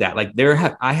truly mean that. Like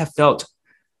I have felt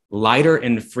lighter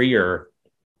and freer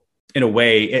in a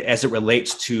way as it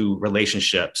relates to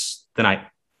relationships than I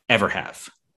ever have.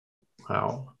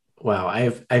 Wow.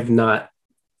 I've not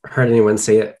heard anyone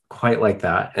say it quite like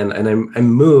that, and I'm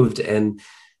moved,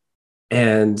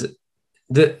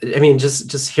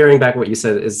 just hearing back what you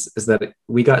said is that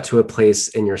we got to a place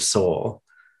in your soul,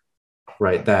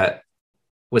 right, that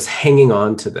was hanging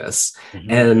on to this.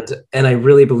 Mm-hmm. And I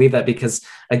really believe that, because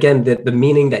again, the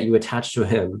meaning that you attached to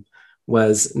him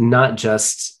was not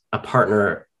just a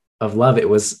partner of love, it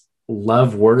was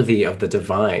love worthy of the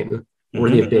divine,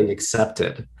 worthy of being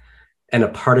accepted and a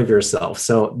part of yourself.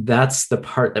 So that's the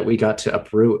part that we got to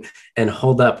uproot and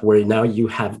hold up, where now you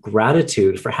have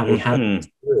gratitude for having had an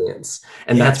experience.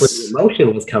 And that's where the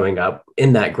emotion was coming up,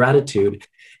 in that gratitude.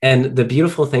 And the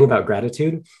beautiful thing about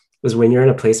gratitude was, when you're in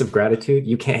a place of gratitude,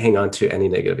 you can't hang on to any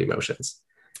negative emotions.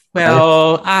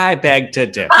 Well, I beg to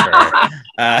differ.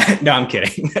 No, I'm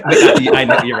kidding. I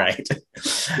know you're right.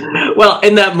 Well,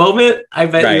 in that moment, I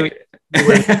bet you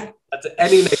were to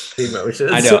any negative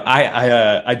emotions. I know.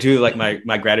 I do like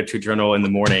my gratitude journal in the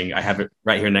morning. I have it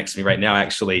right here next to me right now,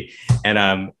 actually. And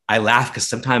I laugh because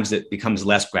sometimes it becomes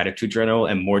less gratitude journal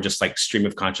and more just like stream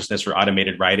of consciousness or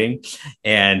automated writing.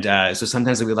 And so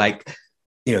sometimes it'll be like,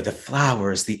 the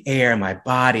flowers, the air, my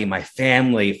body, my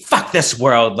family, fuck this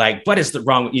world. Like, what is the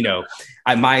wrong?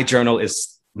 My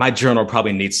journal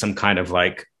probably needs some kind of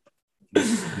like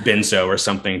benzo or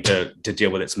something to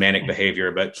deal with its manic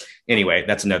behavior. But anyway,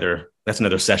 that's another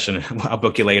session. I'll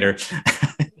book you later.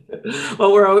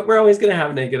 Well, we're always going to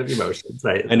have negative emotions,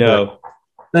 right? I know.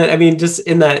 But just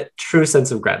in that true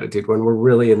sense of gratitude, when we're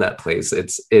really in that place,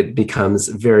 it becomes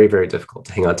very, very difficult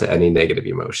to hang on to any negative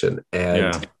emotion.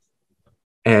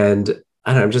 And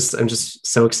I don't know, I'm just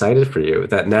so excited for you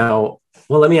that now.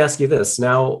 Well, let me ask you this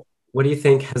now: what do you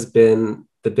think has been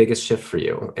the biggest shift for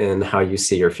you in how you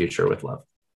see your future with love?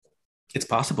 It's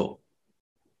possible.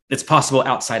 It's possible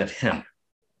outside of him.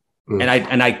 And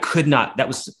I could not.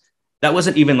 That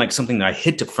wasn't even like something that I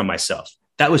hid from myself.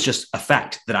 That was just a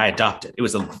fact that I adopted. It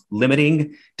was a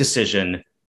limiting decision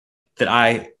that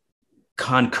I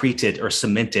concreted or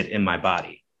cemented in my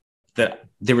body, that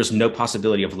there was no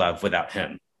possibility of love without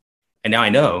him. And now I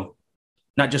know,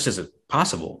 not just is it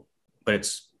possible, but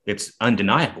it's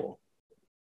undeniable.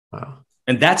 Wow.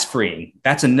 And that's freeing.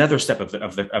 That's another step of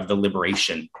the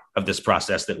liberation of this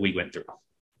process that we went through.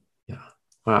 Yeah.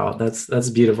 Wow. That's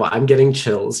beautiful. I'm getting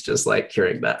chills just like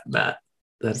hearing that, Matt.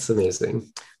 That's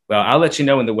amazing. Well, I'll let you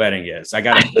know when the wedding is. I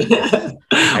gotta.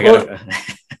 Well,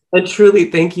 and truly,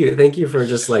 thank you for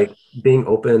just like being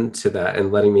open to that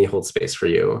and letting me hold space for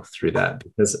you through that.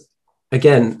 Because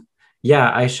again,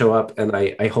 yeah, I show up and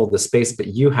I hold the space, but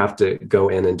you have to go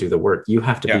in and do the work. You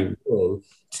have to Yeah. be willing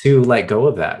to let go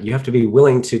of that. You have to be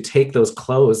willing to take those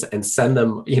clothes and send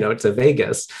them, to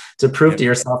Vegas to prove to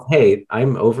yourself, hey,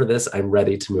 I'm over this. I'm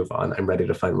ready to move on. I'm ready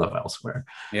to find love elsewhere.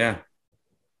 Yeah.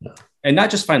 And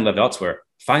not just find love elsewhere,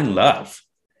 find love.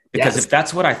 Because if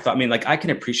that's what I thought, I mean, like I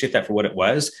can appreciate that for what it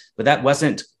was, but that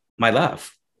wasn't my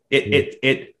love.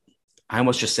 I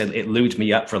almost just said it lubed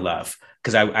me up for love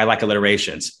because I like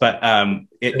alliterations, but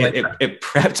it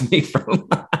prepped me for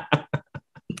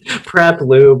prep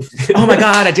lube. Oh my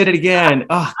God, I did it again.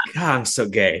 Oh God, I'm so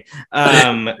gay.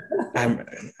 I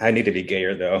need to be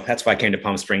gayer though. That's why I came to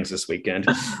Palm Springs this weekend.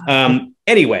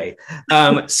 Anyway,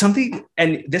 something,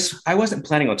 and this, I wasn't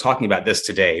planning on talking about this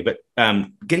today, but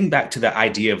getting back to the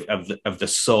idea of the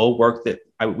soul work that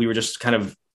we were just kind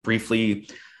of briefly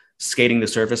skating the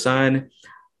surface on.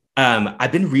 I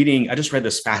just read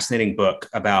this fascinating book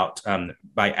about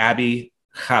by Abby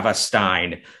Chava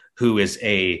Stein, who is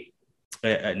a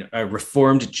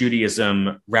Reformed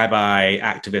Judaism rabbi,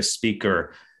 activist,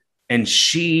 speaker, and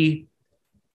she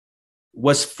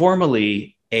was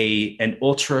formerly an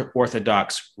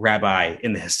ultra-Orthodox rabbi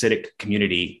in the Hasidic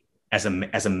community as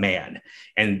a man,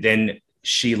 and then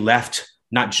she left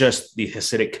not just the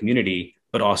Hasidic community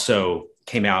but also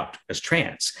came out as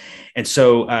trans. And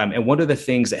so, and one of the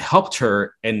things that helped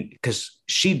her, and because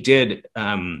she did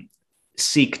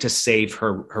seek to save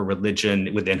her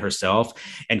religion within herself,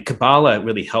 and Kabbalah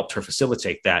really helped her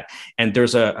facilitate that. And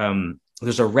there's a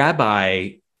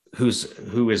rabbi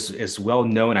who is well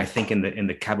known, I think, in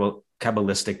the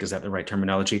Kabbalistic, is that the right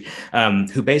terminology?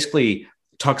 Who basically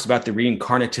talks about the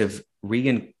reincarnative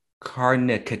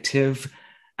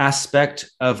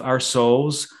aspect of our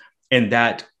souls, and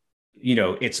that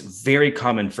it's very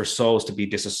common for souls to be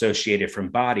disassociated from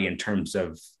body in terms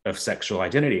of sexual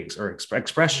identities or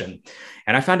expression.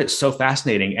 And I found it so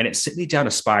fascinating, and it sent me down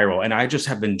a spiral. And I just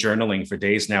have been journaling for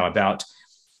days now about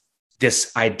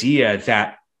this idea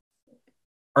that,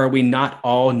 are we not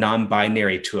all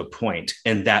non-binary to a point,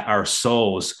 and that our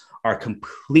souls are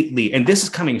completely, and this is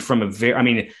coming from a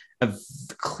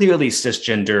clearly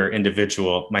cisgender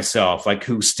individual myself, like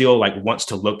who still like wants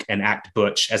to look and act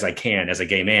butch as I can as a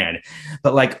gay man.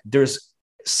 But like, there's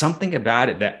something about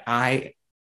it that I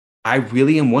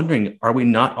really am wondering, are we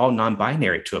not all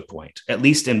non-binary to a point, at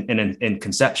least in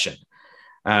conception?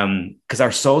 Because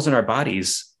our souls and our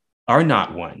bodies are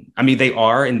not one. I mean, they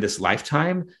are in this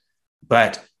lifetime,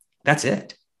 but that's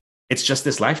it. It's just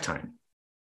this lifetime.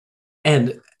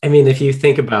 And I mean, if you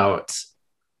think about,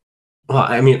 well,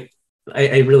 I mean,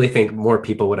 I really think more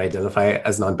people would identify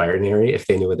as non-binary if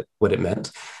they knew what it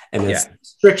meant. And it's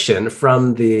restriction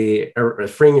from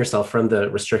freeing yourself from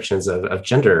the restrictions of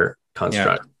gender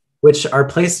construct, which are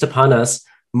placed upon us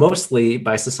mostly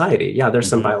by society. Yeah, there's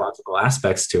some biological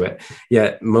aspects to it,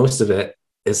 yet most of it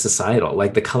is societal.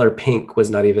 Like the color pink was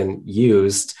not even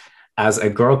used as a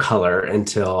girl color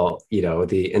until,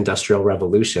 the Industrial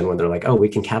Revolution, when they're like, oh, we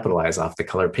can capitalize off the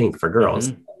color pink for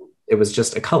girls. It was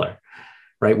just a color.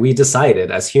 Right. We decided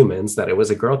as humans that it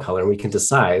was a girl color, and we can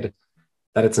decide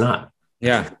that it's not.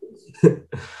 Yeah.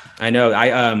 I know. I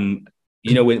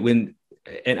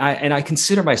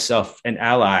consider myself an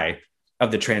ally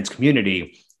of the trans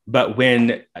community. But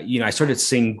when, I started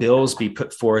seeing bills be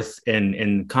put forth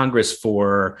in Congress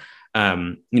for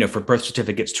birth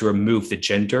certificates to remove the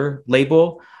gender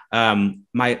label,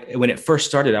 when it first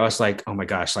started, I was like, oh my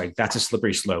gosh, like that's a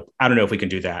slippery slope. I don't know if we can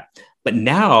do that. But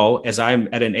now, as I'm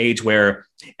at an age where,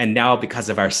 and now because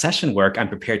of our session work, I'm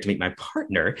prepared to meet my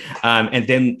partner, and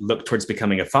then look towards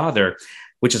becoming a father,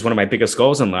 which is one of my biggest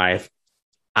goals in life.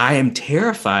 I am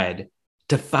terrified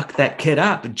to fuck that kid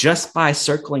up just by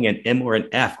circling an M or an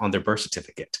F on their birth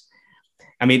certificate.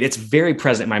 I mean, it's very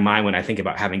present in my mind when I think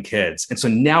about having kids. And so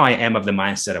now I am of the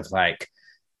mindset of like,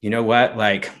 you know what,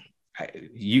 like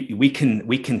we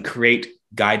can create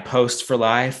guideposts for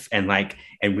life and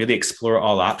really explore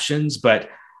all options, but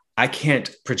I can't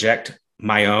project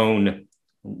my own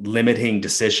limiting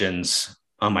decisions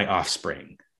on my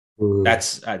offspring.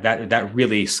 That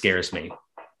really scares me.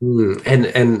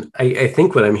 And I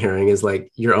think what I'm hearing is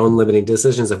like your own limiting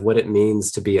decisions of what it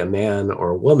means to be a man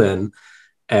or a woman,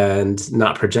 and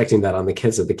not projecting that on the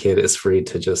kids. That the kid is free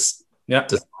to just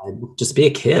decide, just be a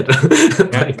kid.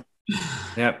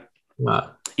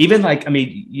 Even like, I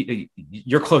mean,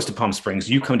 you're close to Palm Springs.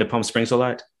 You come to Palm Springs a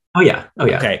lot? Oh yeah.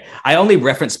 Okay. I only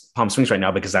reference Palm Springs right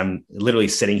now because I'm literally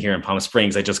sitting here in Palm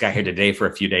Springs. I just got here today for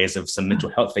a few days of some mental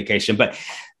health vacation. But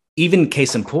even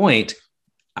case in point,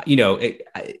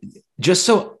 just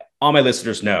so all my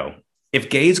listeners know, if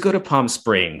gays go to Palm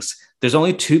Springs, there's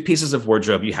only two pieces of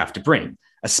wardrobe you have to bring: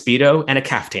 a Speedo and a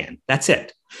caftan. That's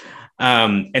it.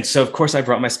 And so, of course, I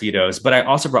brought my Speedos, but I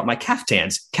also brought my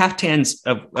caftans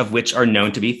of which are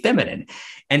known to be feminine.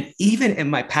 And even in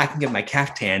my packing of my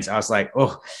caftans, I was like,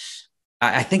 oh,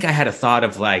 I think I had a thought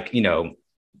of like,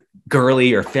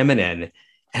 girly or feminine.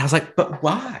 And I was like, but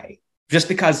why? Just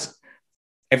because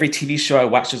every TV show I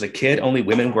watched as a kid, only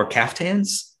women wore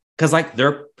caftans? Because like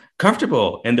they're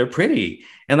comfortable and they're pretty.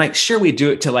 And like, sure, we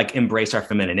do it to like embrace our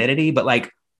femininity, but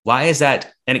like, why is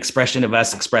that an expression of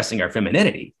us expressing our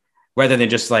femininity rather than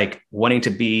just like wanting to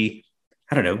be,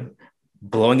 I don't know,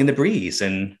 blowing in the breeze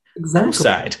and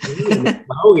side?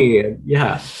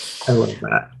 Yeah, I love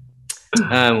that.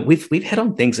 We've hit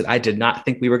on things that I did not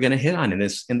think we were going to hit on in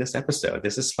this episode.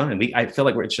 This is fun. I feel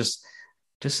like we're just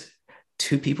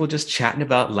two people just chatting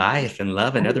about life and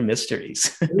love and other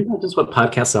mysteries. Isn't that just what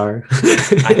podcasts are?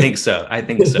 I think so.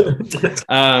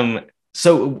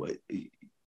 So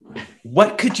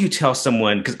what could you tell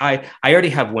someone? Because I already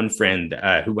have one friend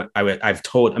who I've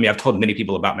told many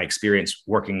people about my experience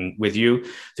working with you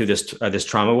through this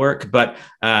trauma work, but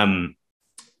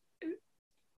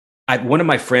one of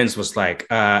my friends was like,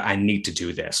 I need to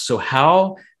do this. So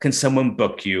how can someone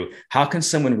book you? How can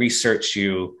someone research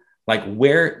you? Like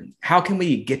how can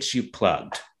we get you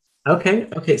plugged?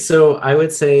 Okay. So I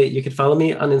would say you could follow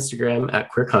me on Instagram at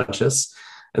Queer Conscious,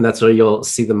 and that's where you'll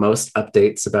see the most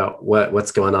updates about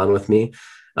what's going on with me.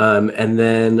 And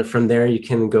then from there, you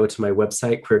can go to my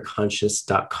website,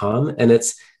 queerconscious.com, and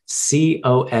it's CONSCIOUS,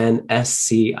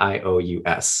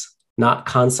 not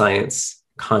conscience,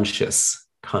 conscious,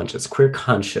 Queer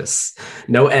Conscious,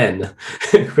 no N,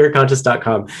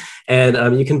 queerconscious.com.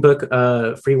 And you can book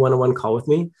a free one-on-one call with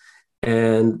me.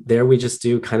 And there we just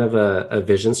do kind of a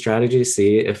vision strategy,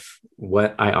 see if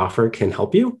what I offer can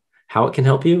help you, how it can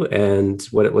help you, and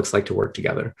what it looks like to work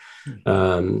together.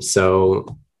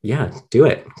 So yeah, do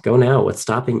it. Go now. What's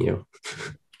stopping you?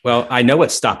 Well, I know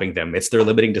what's stopping them. It's their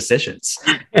limiting decisions.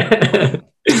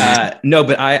 No,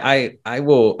 but I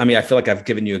will. I mean, I feel like I've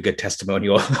given you a good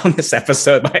testimonial on this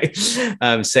episode by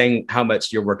saying how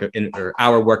much your work or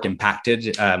our work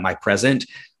impacted my present.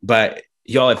 But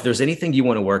y'all, if there's anything you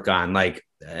want to work on, like,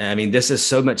 I mean, this is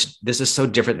so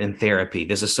different than therapy.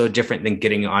 This is so different than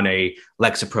getting on a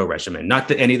Lexapro regimen. Not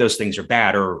that any of those things are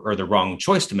bad or the wrong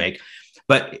choice to make.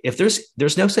 But if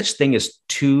there's no such thing as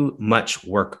too much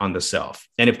work on the self.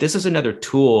 And if this is another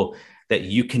tool that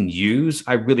you can use,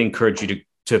 I really encourage you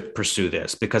to pursue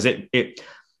this, because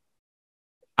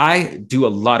I do a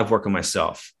lot of work on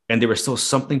myself, and there was still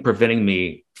something preventing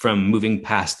me from moving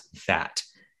past that.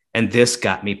 And this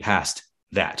got me past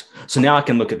that. So now I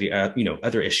can look at the,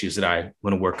 other issues that I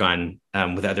want to work on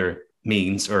with other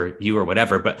means or you or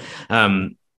whatever. But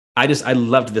I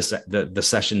loved the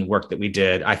session work that we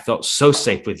did. I felt so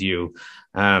safe with you.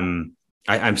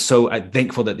 I'm so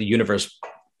thankful that the universe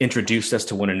introduced us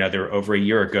to one another over a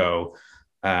year ago.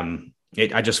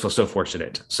 I just feel so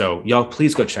fortunate. So y'all,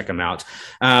 please go check them out.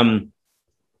 Go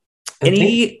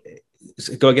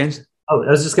again? Oh,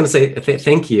 I was just going to say,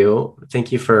 thank you.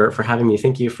 Thank you for having me.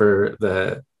 Thank you for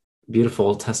the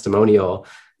beautiful testimonial.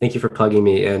 Thank you for plugging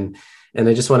me in. And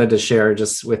I just wanted to share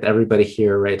just with everybody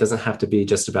here, right? It doesn't have to be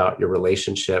just about your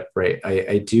relationship, right?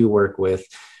 I do work with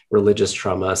religious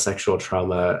trauma, sexual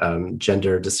trauma,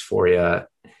 gender dysphoria,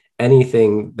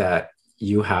 anything that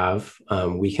you have,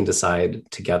 we can decide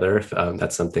together if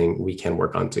that's something we can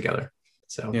work on together.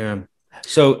 So, yeah.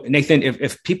 So Nathan,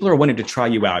 if people are wanting to try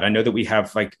you out, I know that we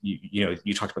have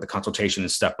you talked about the consultation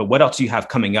and stuff, but what else do you have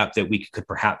coming up that we could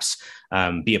perhaps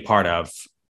be a part of?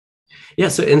 Yeah,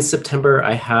 so in September,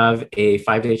 I have a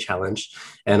 5-day challenge,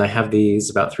 and I have these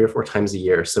about 3 or 4 times a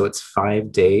year. So it's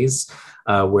 5 days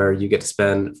where you get to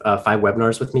spend 5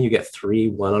 webinars with me. You get 3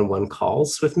 one-on-one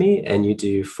calls with me, and you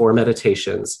do 4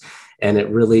 meditations. And it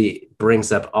really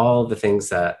brings up all the things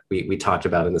that we talked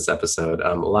about in this episode,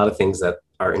 a lot of things that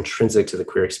are intrinsic to the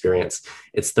queer experience.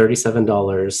 It's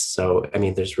 $37. So, I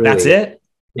mean, there's really... That's it?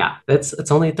 Yeah,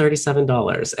 it's only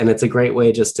 $37. And it's a great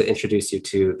way just to introduce you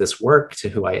to this work, to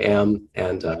who I am.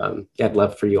 And I'd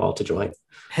love for you all to join.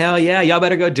 Hell yeah, y'all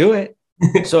better go do it.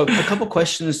 So a couple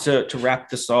questions to wrap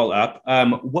this all up.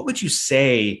 What would you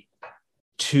say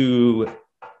to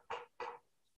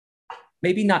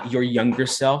maybe not your younger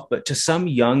self, but to some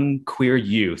young queer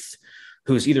youth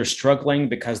who's either struggling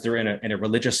because they're in a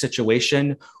religious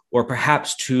situation, or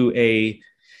perhaps to a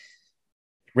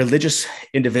religious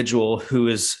individual who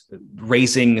is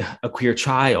raising a queer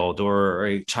child, or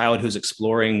a child who's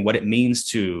exploring what it means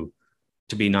to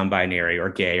be non-binary or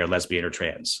gay or lesbian or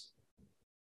trans?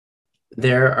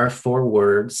 There are four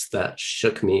words that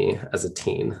shook me as a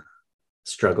teen,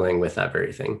 struggling with that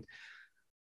very thing.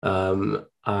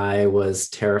 I was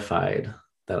terrified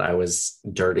that I was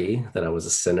dirty, that I was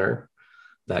a sinner,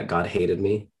 that God hated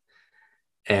me.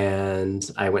 And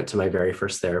I went to my very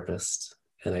first therapist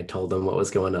and I told him what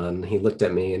was going on. He looked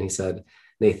at me and he said,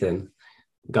 Nathan,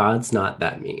 God's not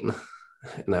that mean.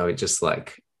 And I would just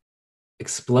like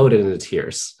exploded into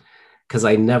tears because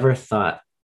I never thought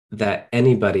that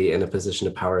anybody in a position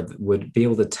of power would be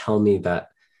able to tell me that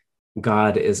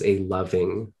God is a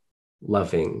loving,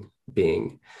 loving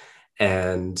being.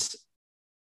 And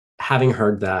having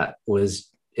heard that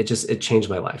it changed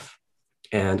my life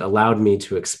and allowed me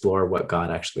to explore what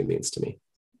God actually means to me.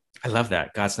 I love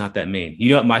that. God's not that mean.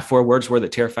 You know what my 4 words were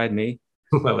that terrified me?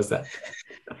 What was that?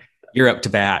 You're up to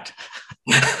bat.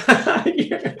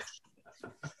 I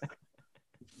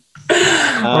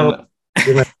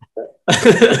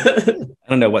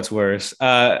don't know what's worse.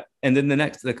 And then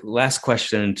the last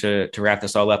question to wrap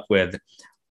this all up with,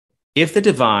 if the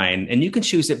divine, and you can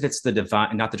choose if it's the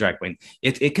divine, not the drag queen,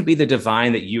 it could be the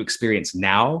divine that you experience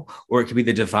now, or it could be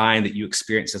the divine that you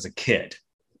experienced as a kid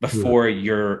before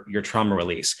your trauma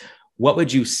release. What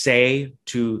would you say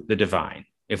to the divine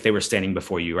if they were standing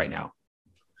before you right now?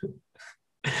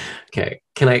 Okay.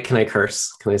 Can I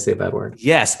curse? Can I say a bad word?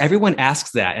 Yes. Everyone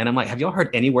asks that. And I'm like, have y'all heard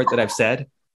any word that I've said?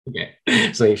 Okay.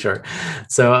 Just making sure.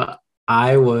 So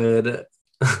I would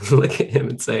look at him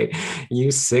and say,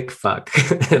 you sick fuck.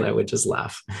 And I would just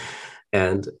laugh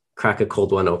and crack a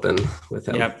cold one open with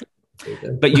him. Yep.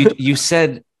 But you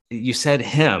said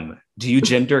him. Do you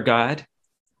gender God?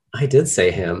 I did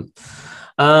say him.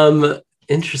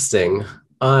 Interesting.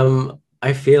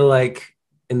 I feel like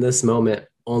in this moment,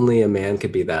 only a man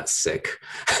could be that sick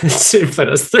to put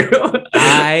us through.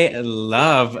 I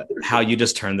love how you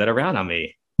just turned that around on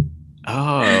me.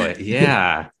 Oh,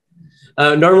 yeah.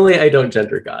 Normally, I don't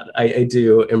gender God. I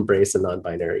do embrace a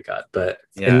non-binary God, but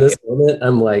in this moment,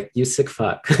 I'm like, you sick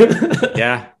fuck.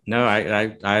 Yeah, no,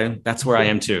 I that's where I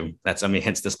am too. Hence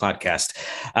this podcast.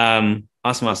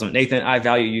 Awesome. Nathan, I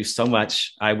value you so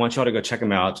much. I want y'all to go check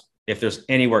him out. If there's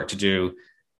any work to do,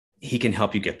 he can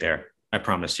help you get there. I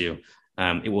promise you.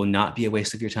 It will not be a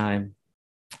waste of your time.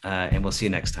 And we'll see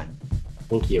you next time.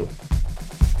 Thank you.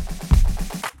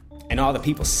 And all the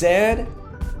people said,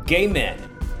 gay men.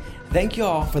 Thank you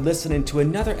all for listening to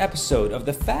another episode of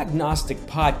the Fagnostic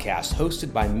Podcast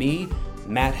hosted by me,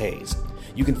 Matt Hayes.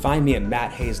 You can find me at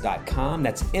matthayes.com.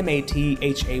 That's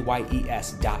MATHAYES.com,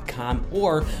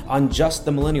 or on Just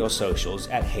the Millennial socials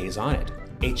at Hayes on It.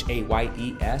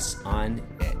 HAYES on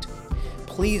It.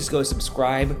 Please go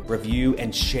subscribe, review,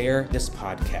 and share this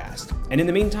podcast. And in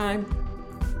the meantime,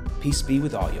 peace be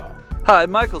with all y'all. Hi,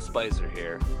 Michael Spicer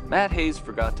here. Matt Hayes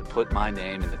forgot to put my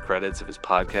name in the credits of his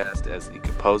podcast as the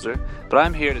composer, but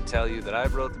I'm here to tell you that I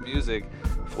wrote the music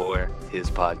for his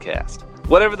podcast.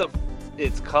 Whatever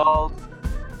it's called,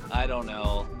 I don't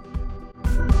know.